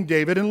about King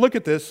David, and look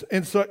at this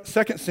in 2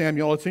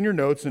 Samuel, it's in your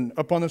notes and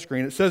up on the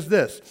screen. It says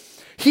this,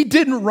 he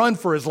didn't run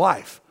for his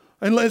life.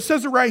 And it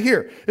says it right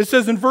here. It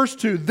says in verse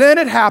 2, then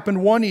it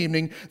happened one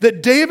evening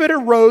that David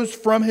arose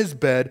from his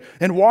bed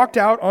and walked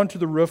out onto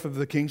the roof of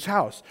the king's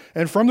house.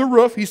 And from the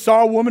roof he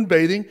saw a woman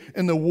bathing,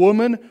 and the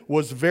woman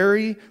was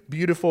very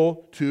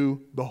beautiful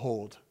to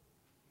behold.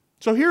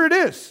 So here it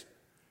is.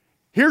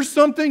 Here's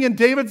something in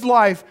David's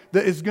life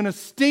that is going to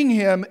sting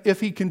him if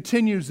he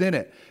continues in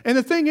it. And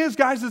the thing is,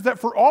 guys, is that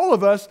for all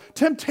of us,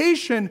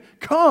 temptation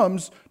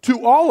comes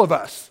to all of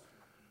us.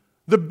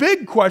 The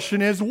big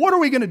question is, what are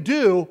we going to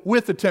do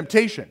with the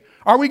temptation?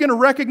 Are we going to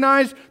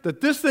recognize that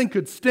this thing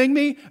could sting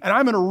me and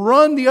I'm going to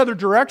run the other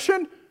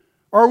direction?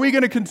 Or are we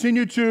going to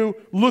continue to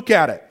look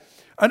at it?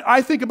 And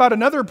I think about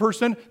another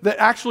person that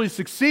actually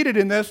succeeded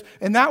in this,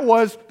 and that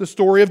was the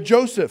story of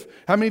Joseph.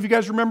 How many of you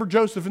guys remember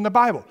Joseph in the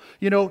Bible?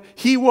 You know,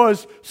 he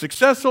was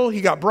successful. He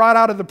got brought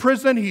out of the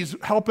prison. He's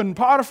helping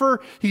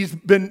Potiphar. He's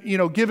been,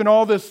 given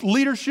all this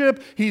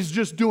leadership. He's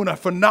just doing a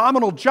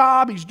phenomenal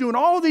job. He's doing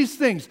all of these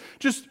things.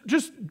 Just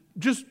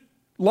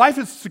life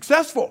is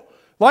successful.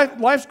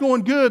 Life's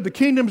going good. The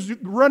kingdom's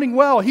running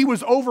well. He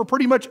was over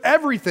pretty much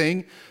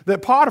everything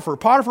that Potiphar.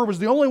 Potiphar was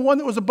the only one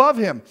that was above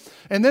him.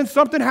 And then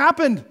something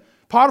happened.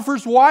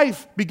 Potiphar's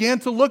wife began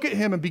to look at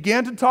him and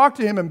began to talk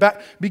to him and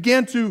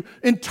began to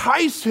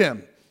entice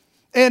him.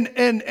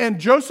 And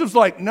Joseph's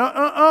like,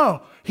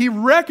 no. He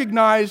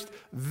recognized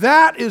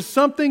that is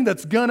something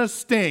that's going to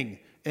sting.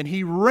 And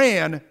he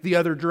ran the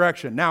other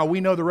direction. Now, we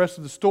know the rest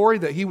of the story,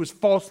 that he was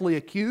falsely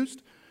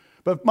accused.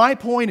 But my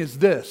point is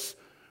this.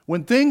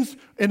 When things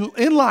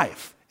in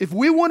life, if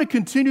we want to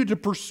continue to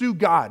pursue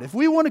God, if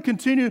we want to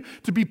continue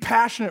to be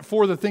passionate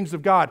for the things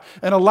of God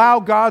and allow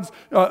God's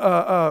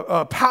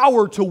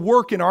power to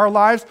work in our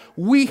lives,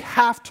 we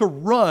have to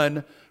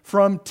run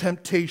from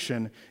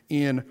temptation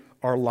in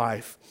our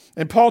life.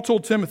 And Paul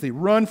told Timothy,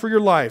 run for your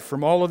life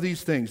from all of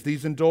these things,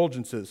 these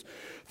indulgences.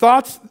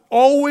 Thoughts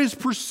always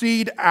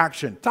precede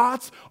action.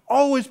 Thoughts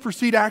always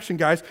precede action,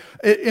 guys.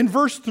 In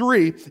verse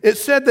 3, it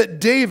said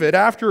that David,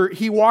 after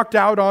he walked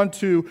out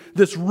onto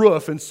this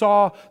roof and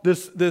saw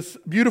this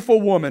beautiful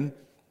woman,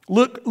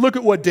 look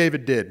at what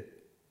David did.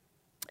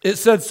 It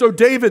said, so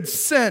David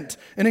sent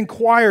and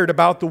inquired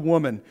about the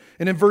woman.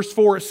 And in verse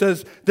 4, it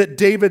says that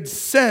David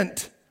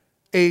sent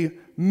a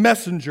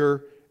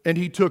messenger and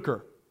he took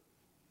her.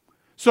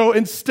 So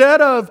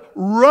instead of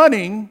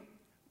running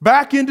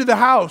back into the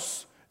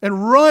house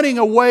and running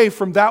away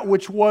from that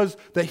which was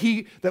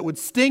that would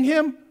sting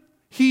him,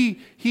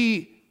 he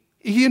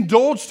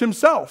indulged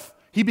himself.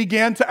 He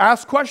began to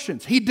ask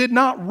questions. He did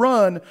not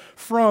run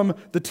from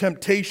the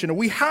temptation. And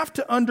we have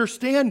to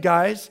understand,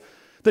 guys,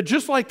 that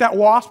just like that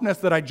wasp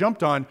nest that I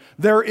jumped on,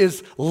 there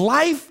is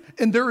life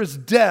and there is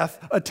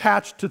death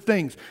attached to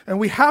things. And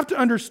we have to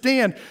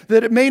understand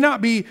that it may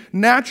not be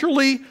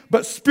naturally,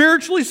 but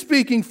spiritually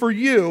speaking for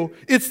you,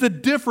 it's the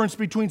difference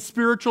between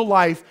spiritual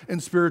life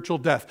and spiritual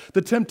death.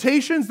 The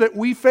temptations that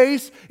we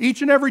face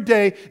each and every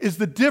day is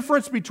the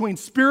difference between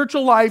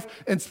spiritual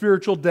life and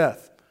spiritual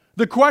death.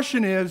 The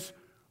question is,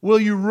 will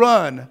you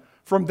run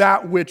from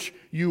that which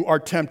you are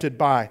tempted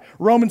by?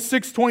 Romans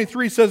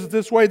 6:23 says it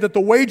this way, that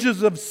the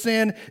wages of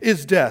sin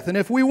is death. And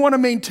if we want to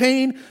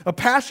maintain a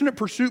passionate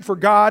pursuit for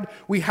God,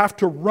 we have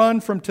to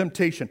run from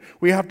temptation.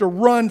 We have to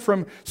run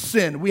from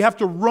sin. We have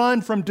to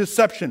run from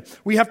deception.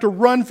 We have to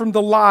run from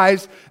the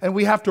lies, and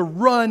we have to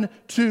run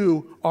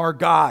to our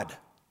God.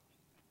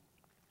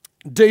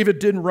 David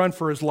didn't run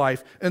for his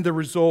life, and the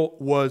result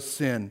was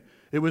sin.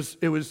 It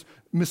was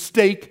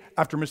mistake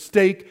after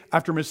mistake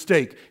after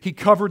mistake. He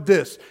covered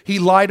this. He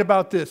lied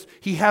about this.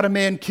 He had a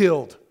man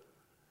killed.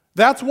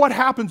 That's what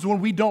happens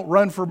when we don't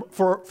run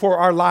for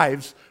our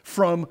lives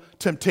from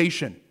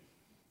temptation.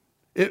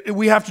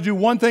 We have to do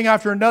one thing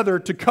after another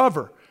to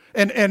cover.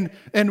 And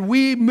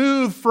we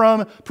move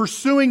from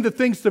pursuing the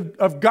things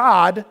of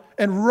God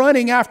and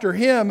running after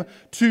Him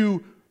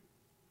to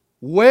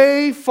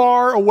way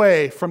far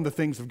away from the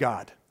things of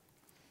God.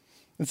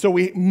 And so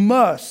we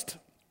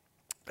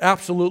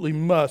absolutely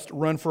must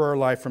run for our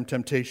life from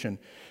temptation.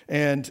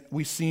 And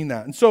we've seen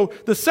that. And so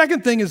the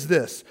second thing is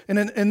this, and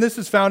this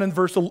is found in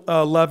verse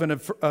 11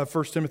 of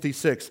 1 Timothy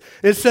 6.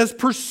 It says,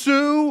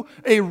 pursue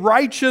a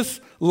righteous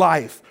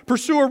life.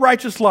 Pursue a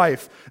righteous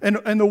life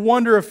and the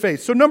wonder of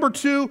faith. So number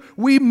 2,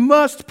 we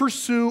must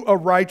pursue a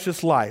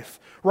righteous life.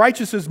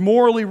 Righteous is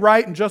morally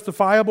right and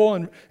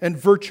justifiable and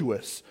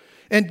virtuous.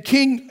 And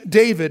King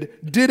David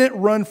didn't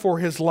run for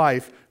his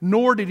life,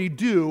 nor did he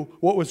do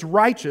what was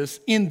righteous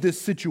in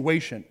this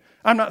situation.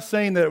 I'm not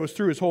saying that it was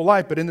through his whole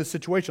life, but in this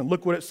situation,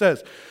 look what it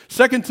says.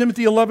 2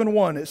 Timothy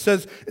 11:1, it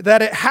says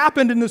that it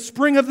happened in the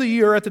spring of the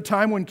year at the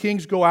time when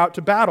kings go out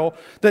to battle,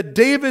 that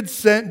David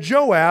sent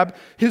Joab,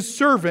 his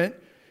servant,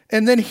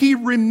 and then he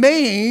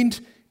remained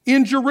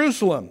in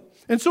Jerusalem.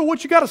 And so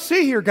what you got to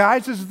see here,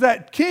 guys, is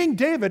that King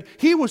David,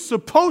 he was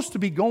supposed to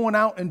be going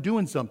out and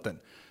doing something.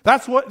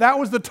 That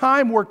was the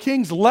time where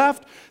kings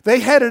left, they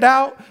headed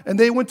out, and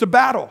they went to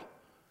battle.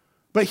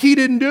 But he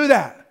didn't do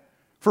that.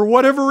 For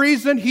whatever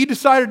reason, he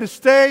decided to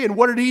stay, and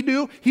what did he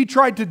do? He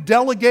tried to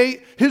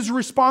delegate his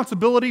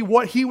responsibility,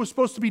 what he was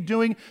supposed to be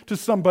doing, to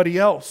somebody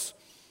else.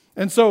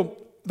 And so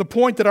the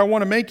point that I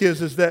want to make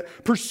is that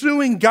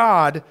pursuing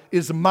God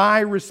is my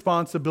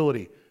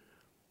responsibility.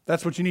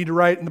 That's what you need to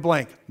write in the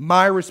blank.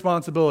 My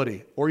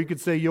responsibility. Or you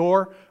could say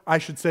your, I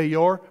should say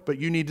your, but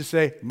you need to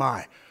say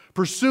my.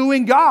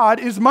 Pursuing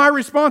God is my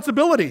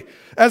responsibility.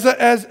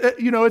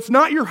 It's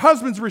not your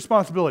husband's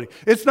responsibility.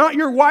 It's not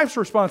your wife's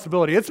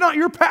responsibility. It's not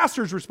your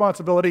pastor's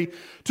responsibility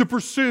to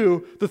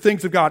pursue the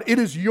things of God. It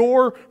is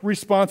your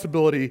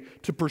responsibility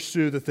to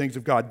pursue the things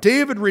of God.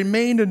 David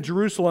remained in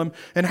Jerusalem,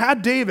 and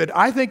had David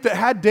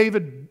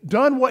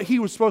done what he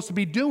was supposed to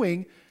be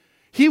doing,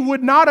 he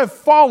would not have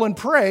fallen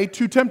prey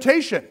to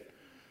temptation.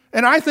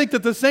 And I think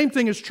that the same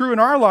thing is true in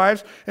our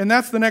lives, and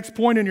that's the next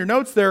point in your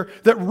notes there,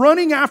 that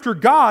running after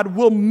God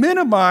will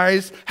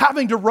minimize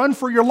having to run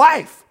for your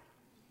life.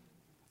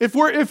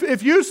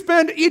 If you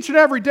spend each and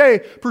every day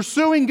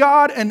pursuing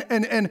God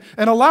and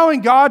allowing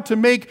God to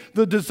make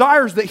the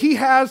desires that He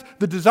has,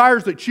 the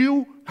desires that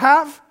you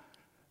have,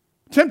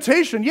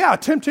 temptation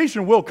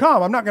will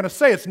come. I'm not going to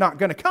say it's not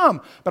going to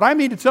come, but I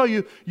mean to tell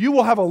you, you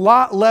will have a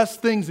lot less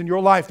things in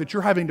your life that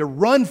you're having to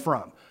run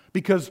from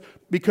because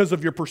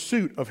of your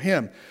pursuit of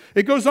Him.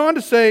 It goes on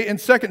to say in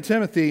 2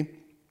 Timothy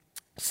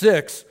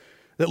 6,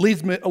 that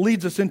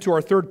leads us into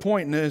our third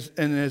point, and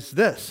is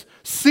this.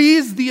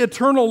 Seize the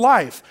eternal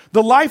life,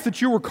 the life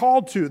that you were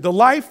called to, the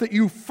life that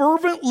you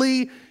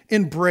fervently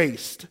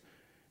embraced.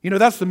 You know,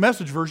 that's the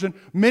Message version.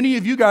 Many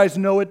of you guys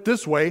know it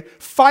this way.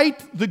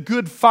 Fight the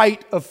good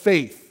fight of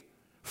faith.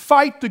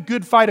 Fight the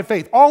good fight of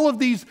faith. All of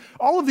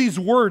these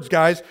words,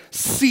 guys,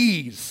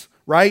 seize,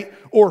 right?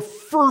 Or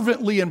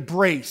fervently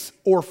embrace,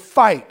 or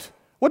fight.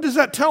 What does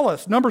that tell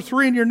us? Number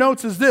 3 in your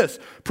notes is this.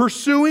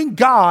 Pursuing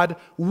God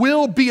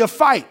will be a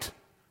fight.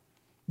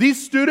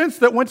 These students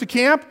that went to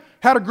camp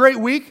had a great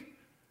week.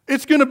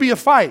 It's going to be a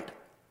fight.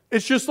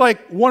 It's just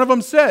like one of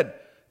them said.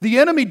 The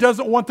enemy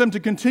doesn't want them to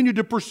continue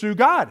to pursue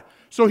God.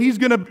 So he's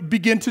going to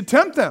begin to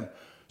tempt them.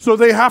 So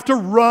they have to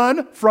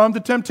run from the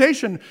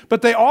temptation.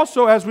 But they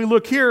also, as we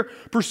look here,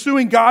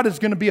 pursuing God is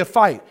going to be a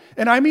fight.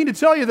 And I mean to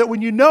tell you that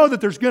when you know that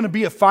there's going to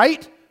be a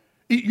fight,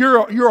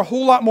 you're a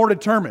whole lot more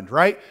determined,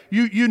 right?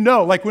 You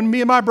know, like when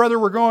me and my brother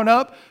were growing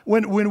up,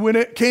 when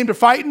it came to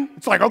fighting,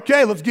 it's like,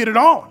 okay, let's get it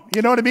on.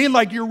 You know what I mean?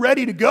 Like you're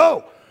ready to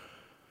go.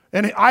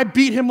 And I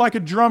beat him like a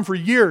drum for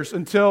years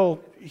until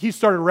he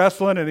started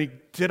wrestling and he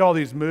did all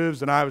these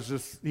moves, and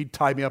he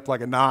tied me up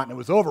like a knot and it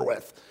was over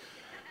with.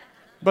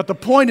 But the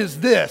point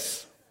is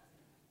this.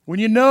 When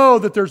you know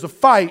that there's a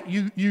fight,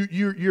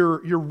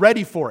 you're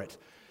ready for it.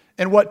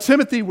 And what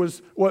Timothy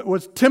was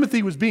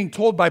being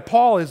told by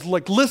Paul is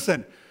like,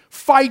 listen,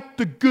 fight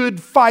the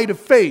good fight of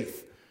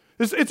faith.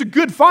 It's a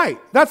good fight.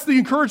 That's the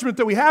encouragement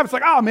that we have. It's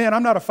like, oh man,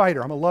 I'm not a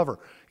fighter, I'm a lover.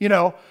 You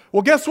know,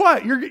 well, guess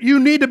what? You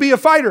need to be a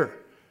fighter.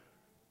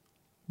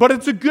 But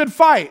it's a good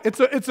fight.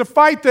 It's a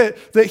fight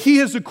that He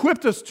has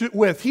equipped us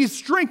with. He's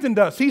strengthened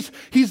us. He's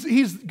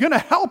going to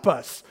help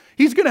us.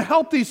 He's going to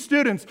help these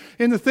students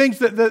in the things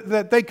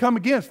that they come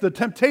against, the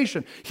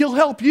temptation. He'll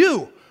help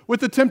you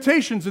with the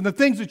temptations and the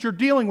things that you're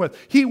dealing with.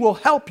 He will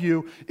help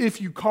you if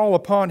you call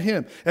upon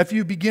Him, if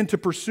you begin to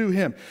pursue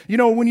Him. You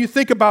know, when you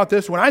think about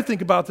this, when I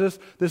think about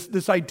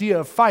this idea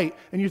of fight,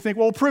 and you think,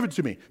 well, prove it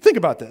to me. Think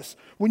about this.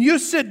 When you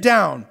sit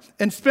down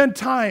and spend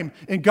time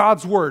in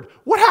God's Word,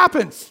 what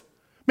happens?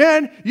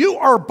 Man, you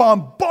are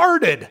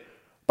bombarded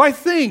by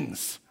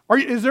things.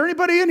 Is there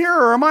anybody in here,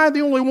 or am I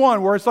the only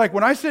one where it's like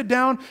when I sit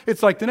down,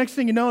 it's like the next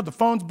thing you know, the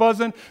phone's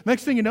buzzing.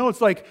 Next thing you know, it's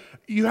like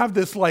you have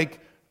this like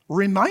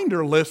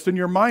reminder list in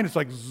your mind. It's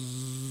like,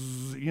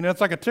 zzz, you know,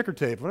 it's like a ticker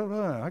tape.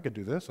 I could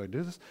do this, I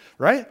do this,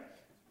 right?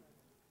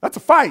 That's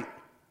a fight.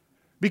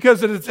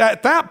 Because it's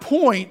at that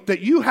point that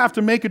you have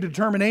to make a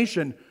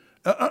determination.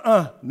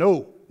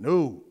 No.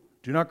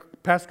 Do not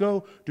pass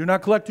go. Do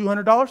not collect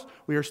 $200.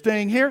 We are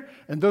staying here,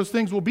 and those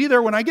things will be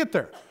there when I get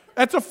there.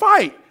 That's a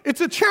fight.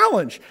 It's a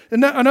challenge.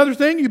 And another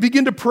thing, you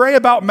begin to pray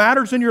about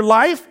matters in your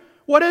life.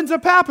 What ends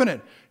up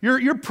happening?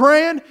 You're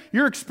praying,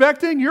 you're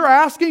expecting, you're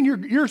asking,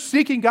 you're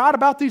seeking God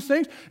about these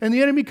things, and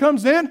the enemy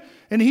comes in,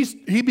 and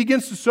he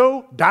begins to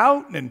sow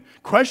doubt and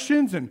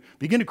questions and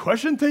begin to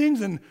question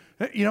things, and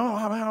you know,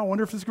 I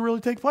wonder if this can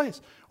really take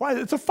place. Why?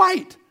 It's a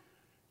fight.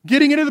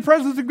 Getting into the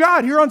presence of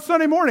God here on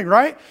Sunday morning,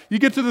 right? You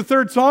get to the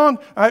third song.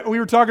 We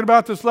were talking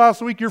about this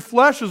last week. Your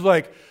flesh is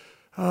like,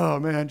 oh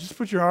man, just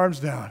put your arms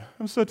down.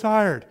 I'm so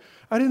tired.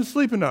 I didn't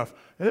sleep enough.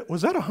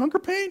 Was that a hunger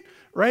pain?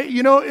 Right?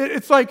 You know,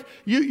 it's like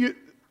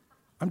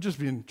I'm just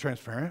being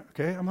transparent,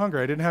 okay? I'm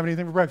hungry. I didn't have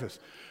anything for breakfast.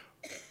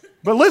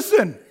 But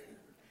listen,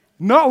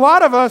 not a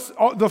lot of us,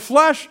 the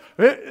flesh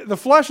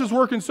is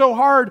working so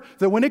hard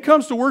that when it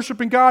comes to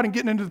worshiping God and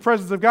getting into the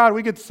presence of God,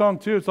 we get the song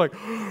too. It's like,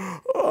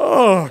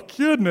 oh,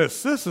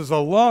 goodness, this is a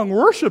long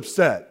worship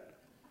set.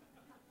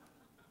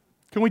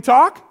 Can we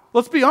talk?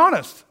 Let's be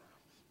honest.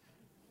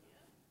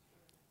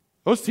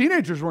 Those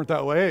teenagers weren't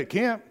that way at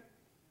camp.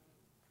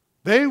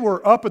 They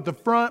were up at the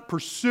front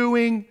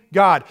pursuing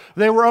God.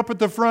 They were up at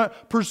the front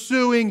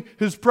pursuing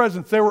His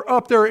presence. They were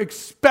up there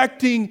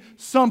expecting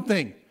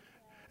something.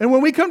 And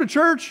when we come to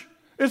church,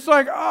 it's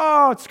like,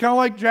 oh, it's kind of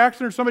like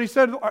Jackson or somebody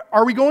said,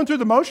 are we going through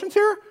the motions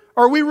here?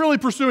 Or are we really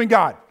pursuing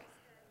God?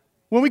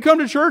 When we come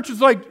to church,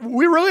 it's like,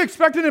 we really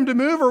expecting Him to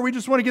move, or we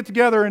just want to get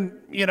together and,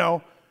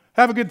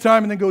 have a good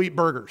time and then go eat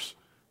burgers.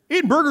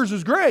 Eating burgers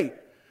is great.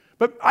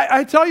 But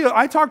I tell you,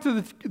 I talked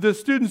to the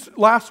students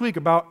last week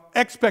about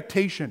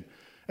expectation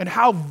and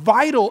how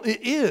vital it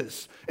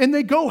is. And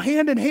they go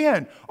hand in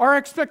hand. Our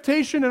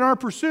expectation and our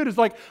pursuit is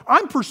like,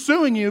 I'm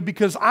pursuing you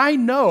because I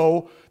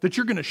know that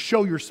you're going to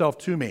show yourself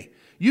to me.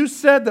 You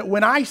said that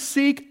when I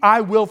seek, I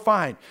will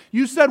find.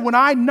 You said when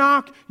I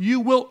knock,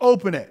 you will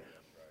open it.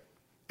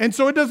 And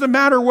so it doesn't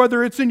matter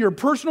whether it's in your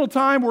personal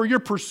time where you're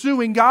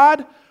pursuing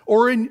God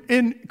or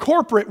in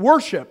corporate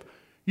worship.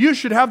 You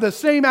should have the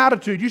same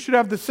attitude. You should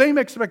have the same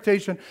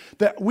expectation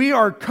that we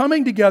are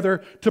coming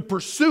together to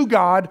pursue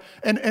God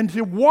and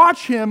to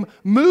watch Him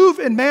move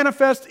and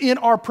manifest in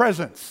our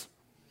presence.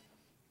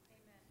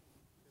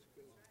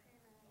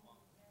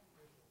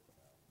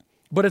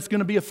 But it's going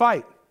to be a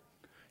fight.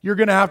 You're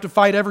going to have to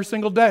fight every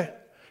single day.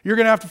 You're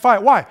going to have to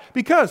fight. Why?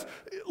 Because,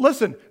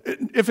 listen,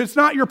 if it's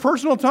not your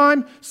personal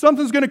time,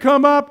 something's going to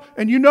come up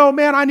and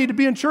man, I need to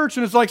be in church,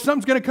 and it's like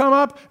something's going to come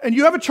up and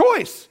you have a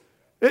choice.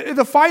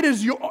 The fight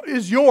is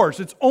yours.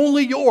 It's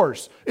only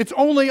yours. It's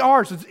only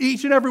ours. It's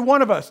each and every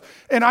one of us.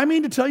 And I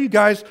mean to tell you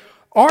guys,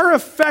 our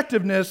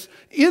effectiveness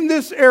in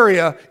this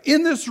area,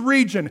 in this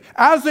region,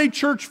 as a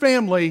church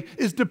family,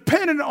 is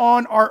dependent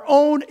on our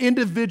own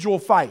individual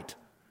fight.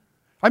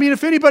 I mean,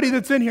 if anybody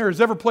that's in here has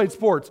ever played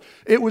sports,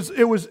 it was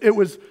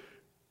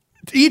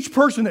each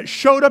person that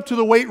showed up to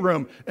the weight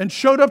room and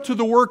showed up to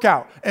the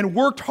workout and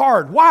worked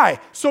hard. Why?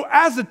 So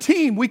as a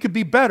team, we could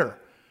be better.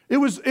 It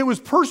was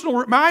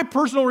my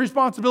personal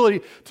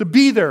responsibility to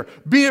be there,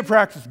 be at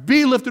practice,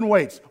 be lifting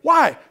weights.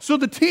 Why? So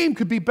the team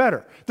could be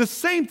better. The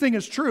same thing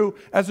is true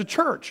as a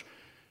church.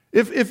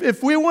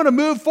 If we want to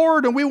move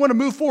forward and we want to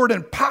move forward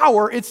in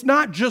power, it's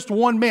not just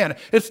one man.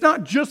 It's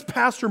not just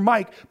Pastor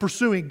Mike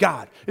pursuing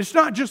God. It's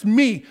not just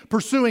me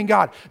pursuing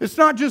God. It's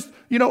not just,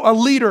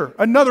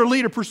 another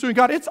leader pursuing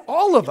God. It's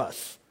all of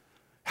us.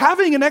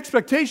 Having an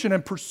expectation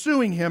and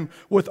pursuing Him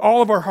with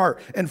all of our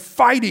heart and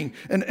fighting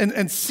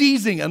and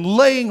seizing and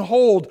laying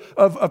hold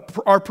of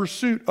our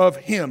pursuit of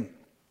Him.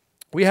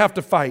 We have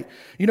to fight.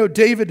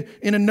 David,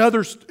 in an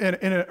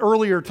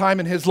earlier time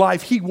in his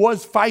life, he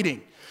was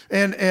fighting.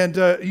 And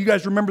you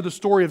guys remember the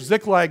story of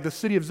Ziklag, the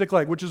city of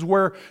Ziklag, which is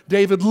where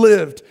David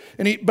lived.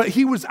 But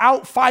he was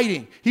out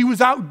fighting. He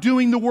was out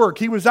doing the work.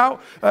 He was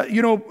out,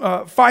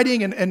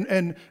 fighting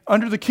and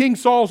under the King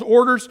Saul's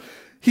orders.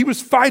 He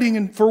was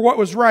fighting for what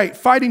was right,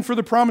 fighting for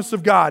the promise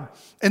of God.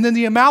 And then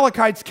the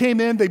Amalekites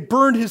came in, they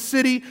burned his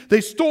city,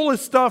 they stole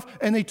his stuff,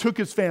 and they took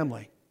his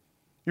family.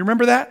 You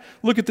remember that?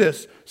 Look at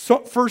this.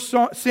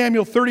 1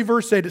 Samuel 30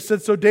 verse 8, it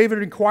said, "So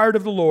David inquired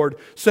of the Lord,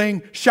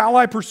 saying, shall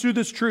I pursue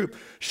this troop?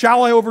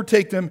 Shall I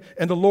overtake them?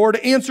 And the Lord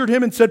answered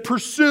him and said,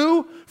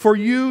 pursue, for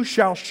you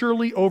shall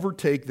surely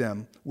overtake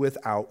them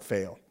without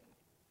fail."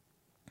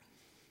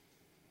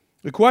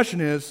 The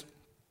question is,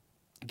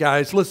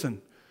 guys,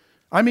 listen,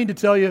 I mean to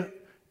tell you,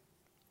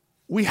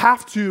 we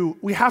have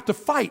to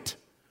fight.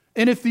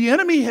 And if the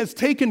enemy has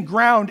taken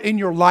ground in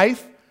your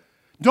life,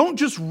 don't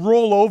just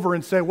roll over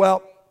and say,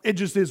 well, it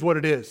just is what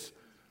it is.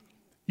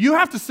 You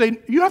have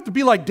to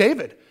be like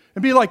David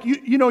and be like,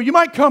 you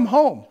might come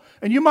home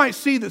and you might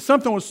see that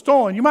something was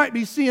stolen. You might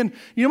be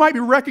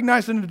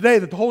recognizing today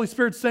that the Holy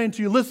Spirit's saying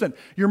to you, listen,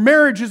 your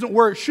marriage isn't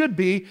where it should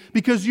be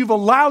because you've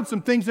allowed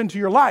some things into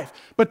your life.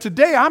 But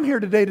today, I'm here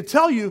today to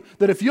tell you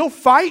that if you'll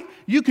fight,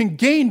 you can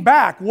gain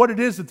back what it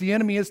is that the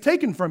enemy has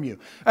taken from you.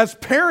 As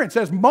parents,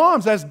 as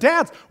moms, as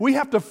dads, we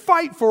have to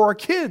fight for our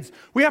kids.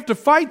 We have to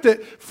fight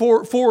that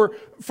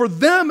for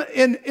them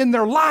in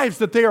their lives,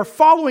 that they are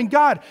following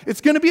God. It's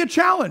going to be a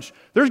challenge.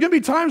 There's going to be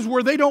times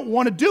where they don't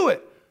want to do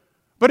it.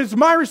 But it's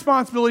my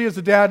responsibility as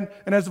a dad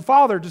and as a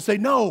father to say,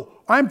 no,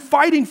 I'm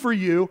fighting for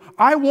you.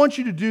 I want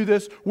you to do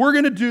this. We're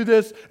going to do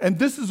this. And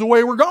this is the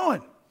way we're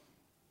going.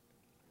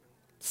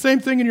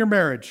 Same thing in your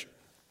marriage.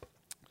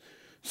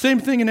 Same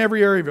thing in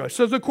every area of your life.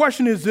 So the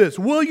question is this: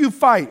 will you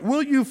fight?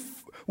 Will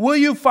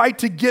you fight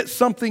to get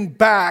something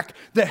back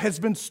that has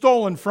been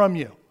stolen from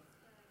you?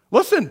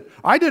 Listen,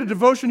 I did a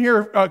devotion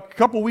here a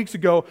couple weeks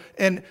ago,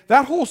 and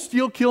that whole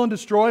steal, kill, and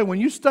destroy,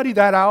 when you study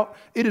that out,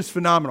 it is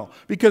phenomenal.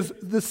 Because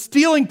the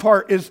stealing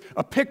part is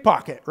a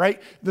pickpocket,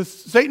 right?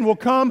 Satan will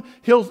come,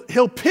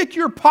 he'll pick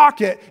your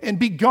pocket and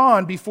be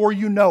gone before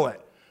you know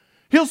it.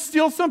 He'll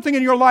steal something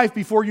in your life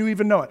before you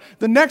even know it.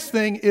 The next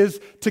thing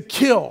is to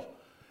kill.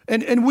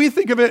 And we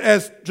think of it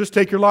as just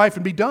take your life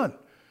and be done.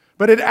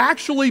 but it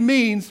actually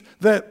means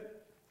that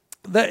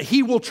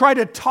he will try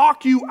to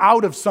talk you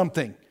out of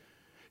something.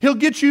 He'll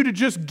get you to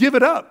just give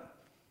it up.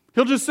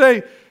 He'll just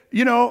say,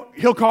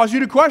 he'll cause you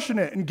to question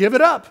it and give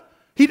it up.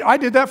 I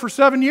did that for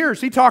 7 years.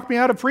 He talked me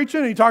out of preaching,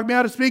 and he talked me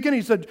out of speaking.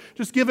 He said,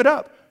 just give it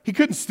up. He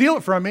couldn't steal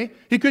it from me.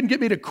 He couldn't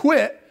get me to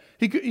quit.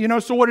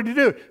 So what did he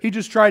do? He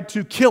just tried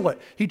to kill it.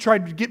 He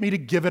tried to get me to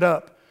give it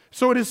up.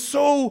 So it is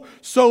so,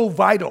 so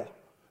vital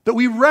that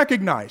we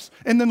recognize.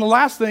 And then the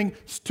last thing,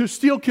 to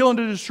steal, kill, and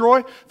to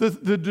destroy, the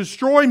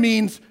destroy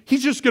means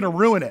he's just going to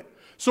ruin it.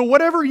 So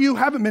whatever you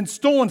haven't been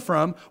stolen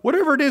from,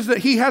 whatever it is that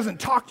he hasn't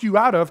talked you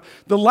out of,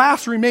 the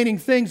last remaining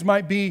things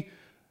might be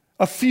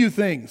a few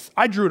things.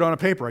 I drew it on a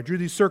paper. I drew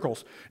these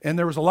circles. And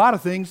there was a lot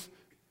of things,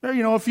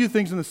 a few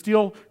things in the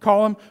steal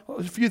column,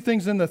 a few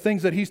things in the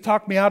things that he's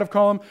talked me out of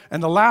column.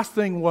 And the last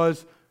thing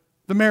was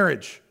the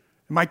marriage,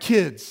 my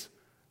kids.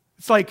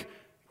 It's like,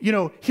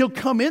 he'll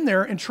come in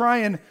there and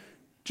try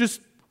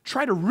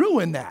to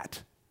ruin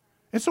that.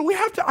 And so we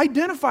have to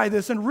identify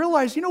this and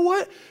realize, you know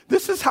what?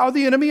 This is how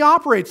the enemy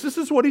operates. This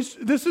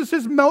is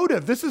his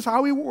motive. This is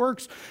how he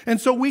works. And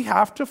so we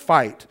have to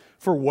fight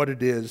for what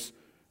it is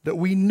that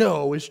we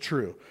know is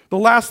true. The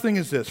last thing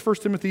is this, 1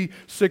 Timothy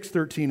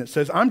 6:13. It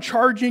says, I'm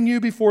charging you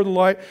before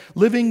the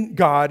living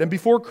God and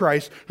before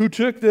Christ, who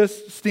took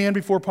this stand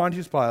before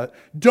Pontius Pilate.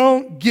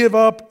 Don't give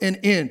up an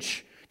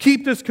inch.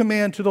 Keep this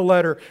command to the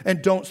letter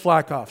and don't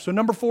slack off. So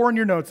number 4 in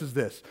your notes is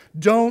this.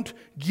 Don't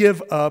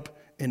give up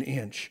an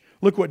inch.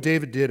 Look what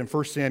David did in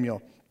 1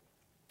 Samuel.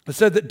 It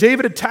said that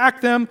David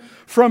attacked them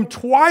from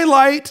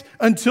twilight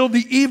until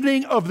the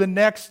evening of the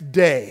next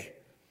day.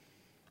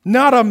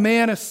 Not a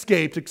man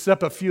escaped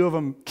except a few of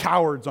them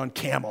cowards on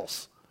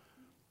camels.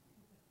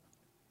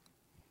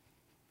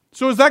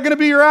 So is that going to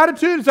be your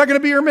attitude? Is that going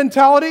to be your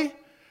mentality?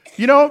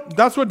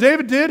 That's what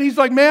David did. He's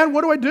like, man,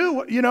 what do I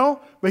do?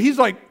 But he's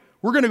like,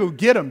 we're going to go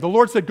get him. The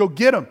Lord said, go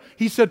get him.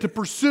 He said to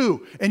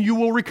pursue, and you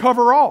will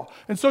recover all.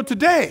 And so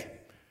today,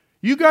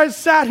 you guys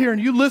sat here and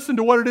you listened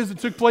to what it is that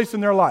took place in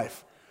their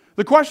life.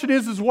 The question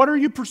is what are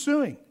you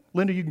pursuing?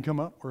 Linda, you can come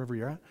up wherever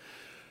you're at.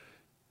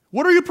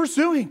 What are you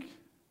pursuing?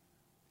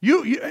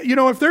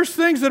 If there's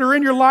things that are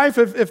in your life,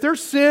 if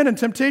there's sin and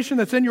temptation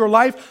that's in your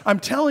life, I'm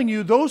telling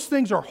you, those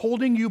things are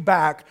holding you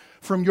back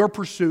from your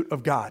pursuit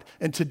of God.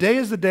 And today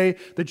is the day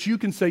that you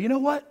can say, you know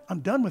what?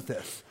 I'm done with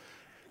this.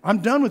 I'm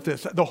done with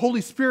this. The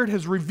Holy Spirit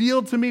has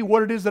revealed to me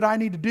what it is that I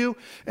need to do,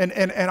 and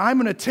I'm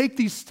going to take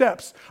these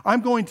steps.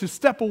 I'm going to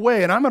step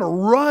away, and I'm going to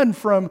run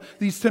from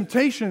these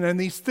temptations and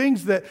these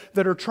things that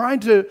are trying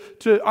and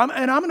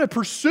I'm going to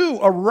pursue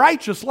a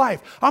righteous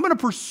life. I'm going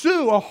to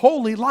pursue a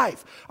holy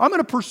life. I'm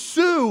going to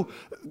pursue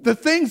the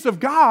things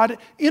of God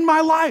in my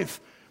life.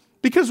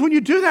 Because when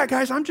you do that,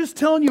 guys, I'm just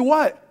telling you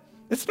what,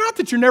 it's not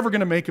that you're never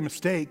going to make a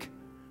mistake.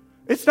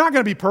 It's not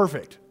going to be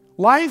perfect.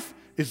 Life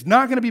is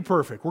not going to be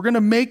perfect. We're going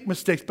to make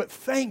mistakes, but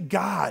thank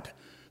God,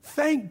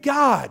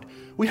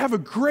 we have a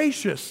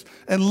gracious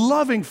and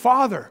loving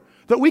Father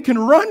that we can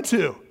run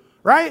to,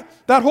 right?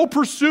 That whole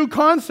pursue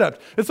concept.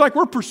 It's like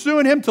we're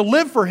pursuing Him to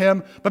live for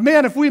Him, but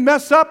man, if we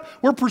mess up,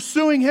 we're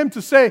pursuing Him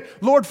to say,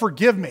 Lord,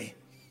 forgive me.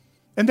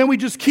 And then we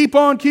just keep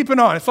on keeping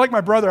on. It's like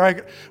my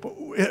brother,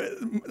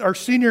 his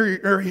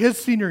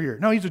senior year.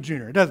 No, he's a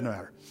junior. It doesn't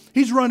matter.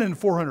 He's running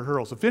 400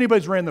 hurdles. If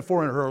anybody's ran the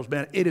 400 hurdles,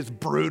 man, it is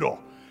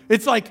brutal.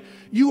 It's like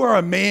you are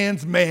a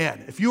man's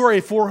man. If you are a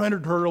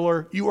 400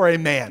 hurdler, you are a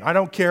man. I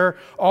don't care.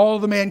 All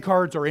of the man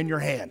cards are in your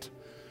hand.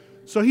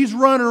 So he's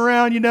running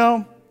around,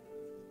 and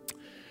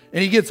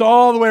he gets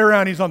all the way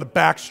around. He's on the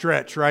back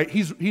stretch, right?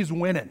 He's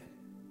winning.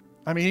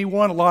 I mean, he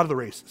won a lot of the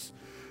races.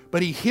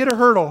 But he hit a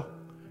hurdle,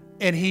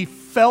 and he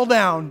fell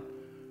down,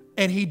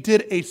 and he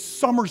did a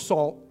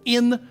somersault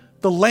in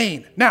the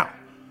lane. Now,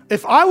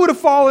 if I would have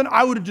fallen,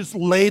 I would have just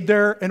laid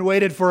there and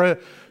waited for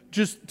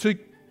just to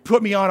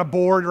put me on a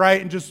board,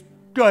 right, and just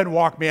go ahead and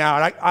walk me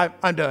out.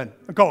 I'm done.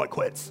 I'll call it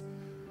quits.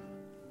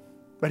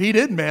 But he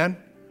didn't, man.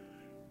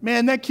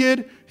 Man, that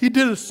kid, he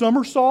did a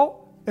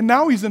somersault, and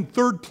now he's in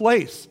 3rd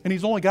place, and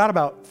he's only got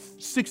about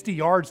 60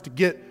 yards to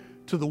get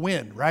to the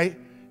win, right?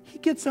 He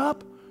gets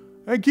up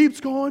and keeps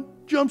going,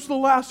 jumps to the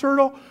last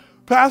hurdle,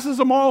 passes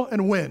them all,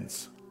 and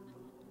wins.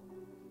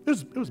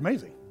 It was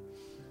amazing.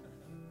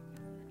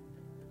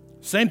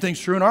 Same thing's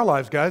true in our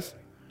lives, guys.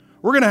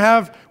 We're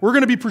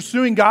going to be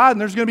pursuing God,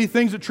 and there's going to be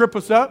things that trip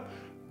us up.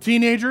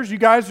 Teenagers, you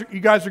guys are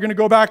going to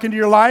go back into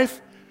your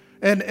life,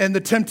 and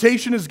the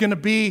temptation is going to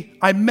be,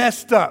 I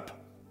messed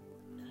up.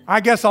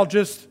 I guess I'll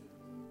just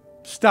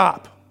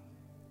stop.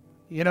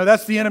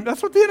 That's the enemy.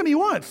 That's what the enemy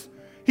wants.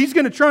 He's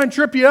going to try and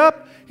trip you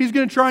up. He's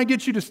going to try and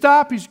get you to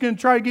stop. He's going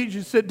to try and get you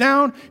to sit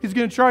down. He's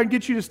going to try and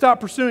get you to stop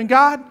pursuing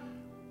God.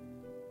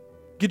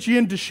 Get you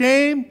into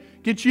shame.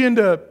 Get you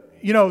into,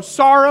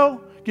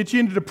 sorrow. Get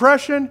you into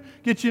depression,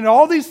 get you into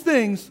all these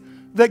things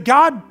that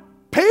God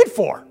paid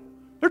for.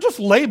 They're just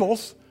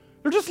labels.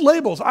 They're just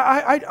labels.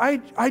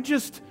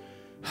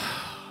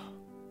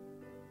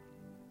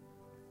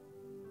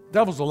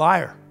 Devil's a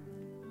liar.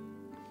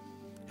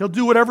 He'll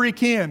do whatever he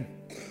can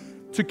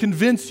to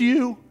convince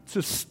you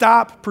to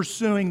stop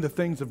pursuing the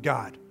things of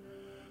God.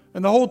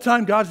 And the whole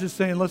time God's just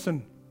saying,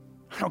 listen,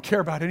 I don't care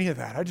about any of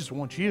that. I just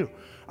want you.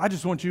 I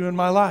just want you in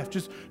my life.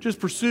 Just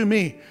pursue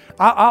me.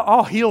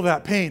 I'll heal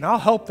that pain. I'll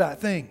help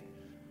that thing.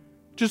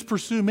 Just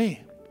pursue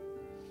me.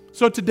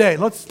 So today,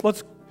 let's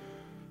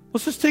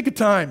just take a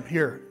time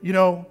here,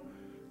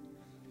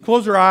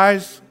 close our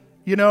eyes,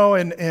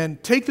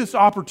 and take this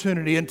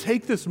opportunity and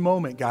take this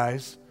moment,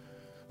 guys,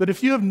 that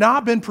if you have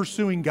not been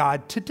pursuing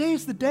God,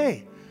 today's the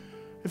day.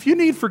 If you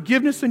need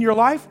forgiveness in your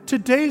life,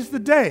 today's the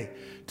day.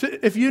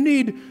 If you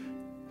need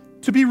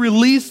to be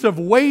released of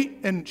weight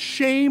and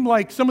shame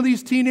like some of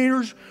these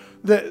teenagers,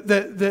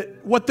 that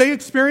what they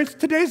experience,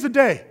 today's the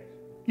day.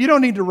 You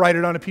don't need to write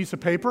it on a piece of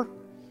paper.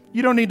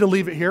 You don't need to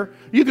leave it here.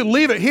 You can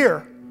leave it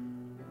here.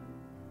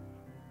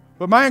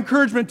 But my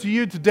encouragement to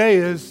you today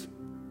is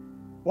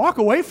walk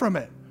away from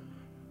it.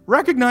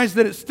 Recognize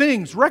that it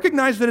stings.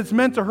 Recognize that it's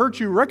meant to hurt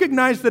you.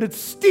 Recognize that it's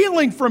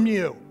stealing from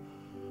you.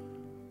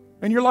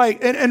 And you're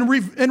like, and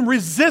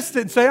resist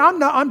it and say,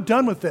 I'm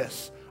done with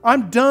this.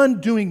 I'm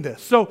done doing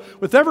this. So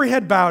with every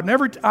head bowed and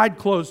every eye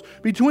closed,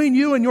 between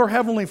you and your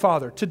Heavenly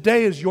Father,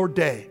 today is your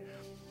day.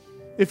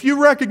 If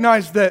you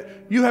recognize that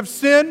you have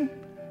sinned,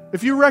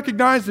 if you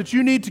recognize that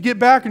you need to get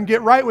back and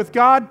get right with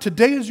God,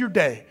 today is your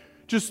day.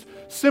 Just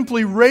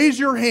simply raise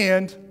your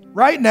hand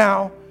right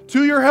now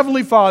to your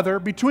Heavenly Father,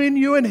 between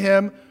you and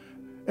Him,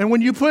 and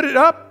when you put it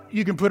up,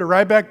 you can put it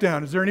right back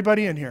down. Is there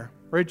anybody in here?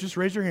 Right, just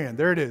raise your hand.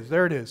 There it is.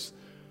 There it is.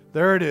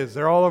 There it is.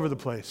 They're all over the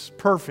place.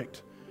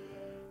 Perfect.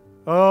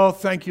 Oh,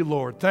 thank you,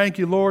 Lord. Thank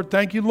you, Lord.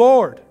 Thank you,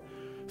 Lord.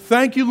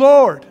 Thank you,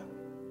 Lord.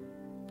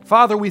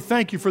 Father, we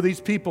thank you for these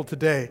people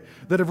today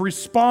that have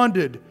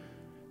responded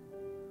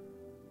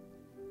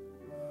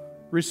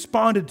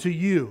to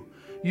you.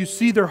 You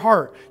see their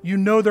heart. You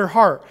know their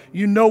heart.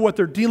 You know what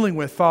they're dealing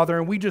with, Father.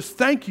 And we just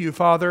thank you,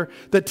 Father,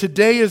 that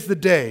today is the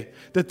day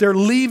that they're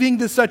leaving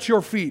this at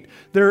your feet.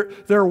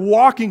 They're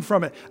walking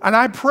from it. And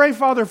I pray,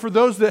 Father, for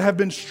those that have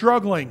been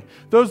struggling,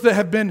 those that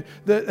have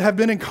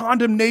been in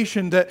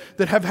condemnation, that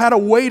have had a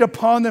weight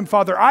upon them,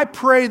 Father. I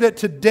pray that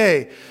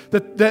today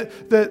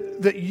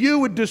that you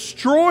would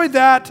destroy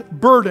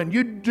that burden.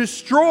 You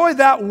destroy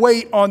that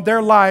weight on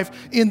their life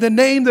in the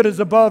name that is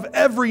above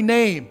every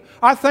name.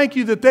 I thank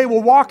you that they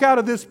will walk out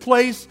of this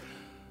place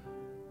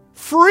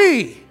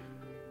free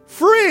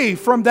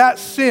from that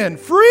sin,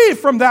 free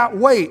from that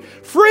weight,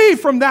 free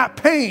from that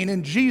pain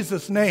in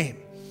Jesus' name.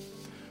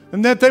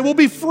 And that they will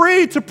be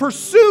free to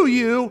pursue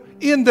you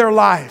in their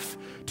life,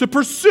 to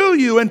pursue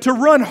you and to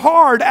run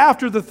hard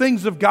after the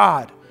things of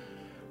God.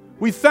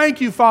 We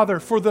thank you, Father,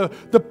 for the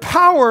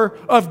power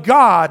of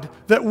God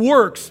that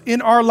works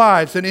in our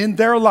lives and in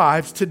their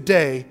lives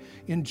today,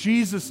 in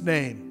Jesus'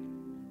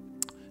 name.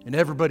 And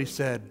everybody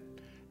said,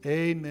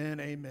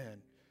 amen,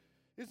 amen.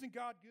 Isn't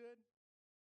God good?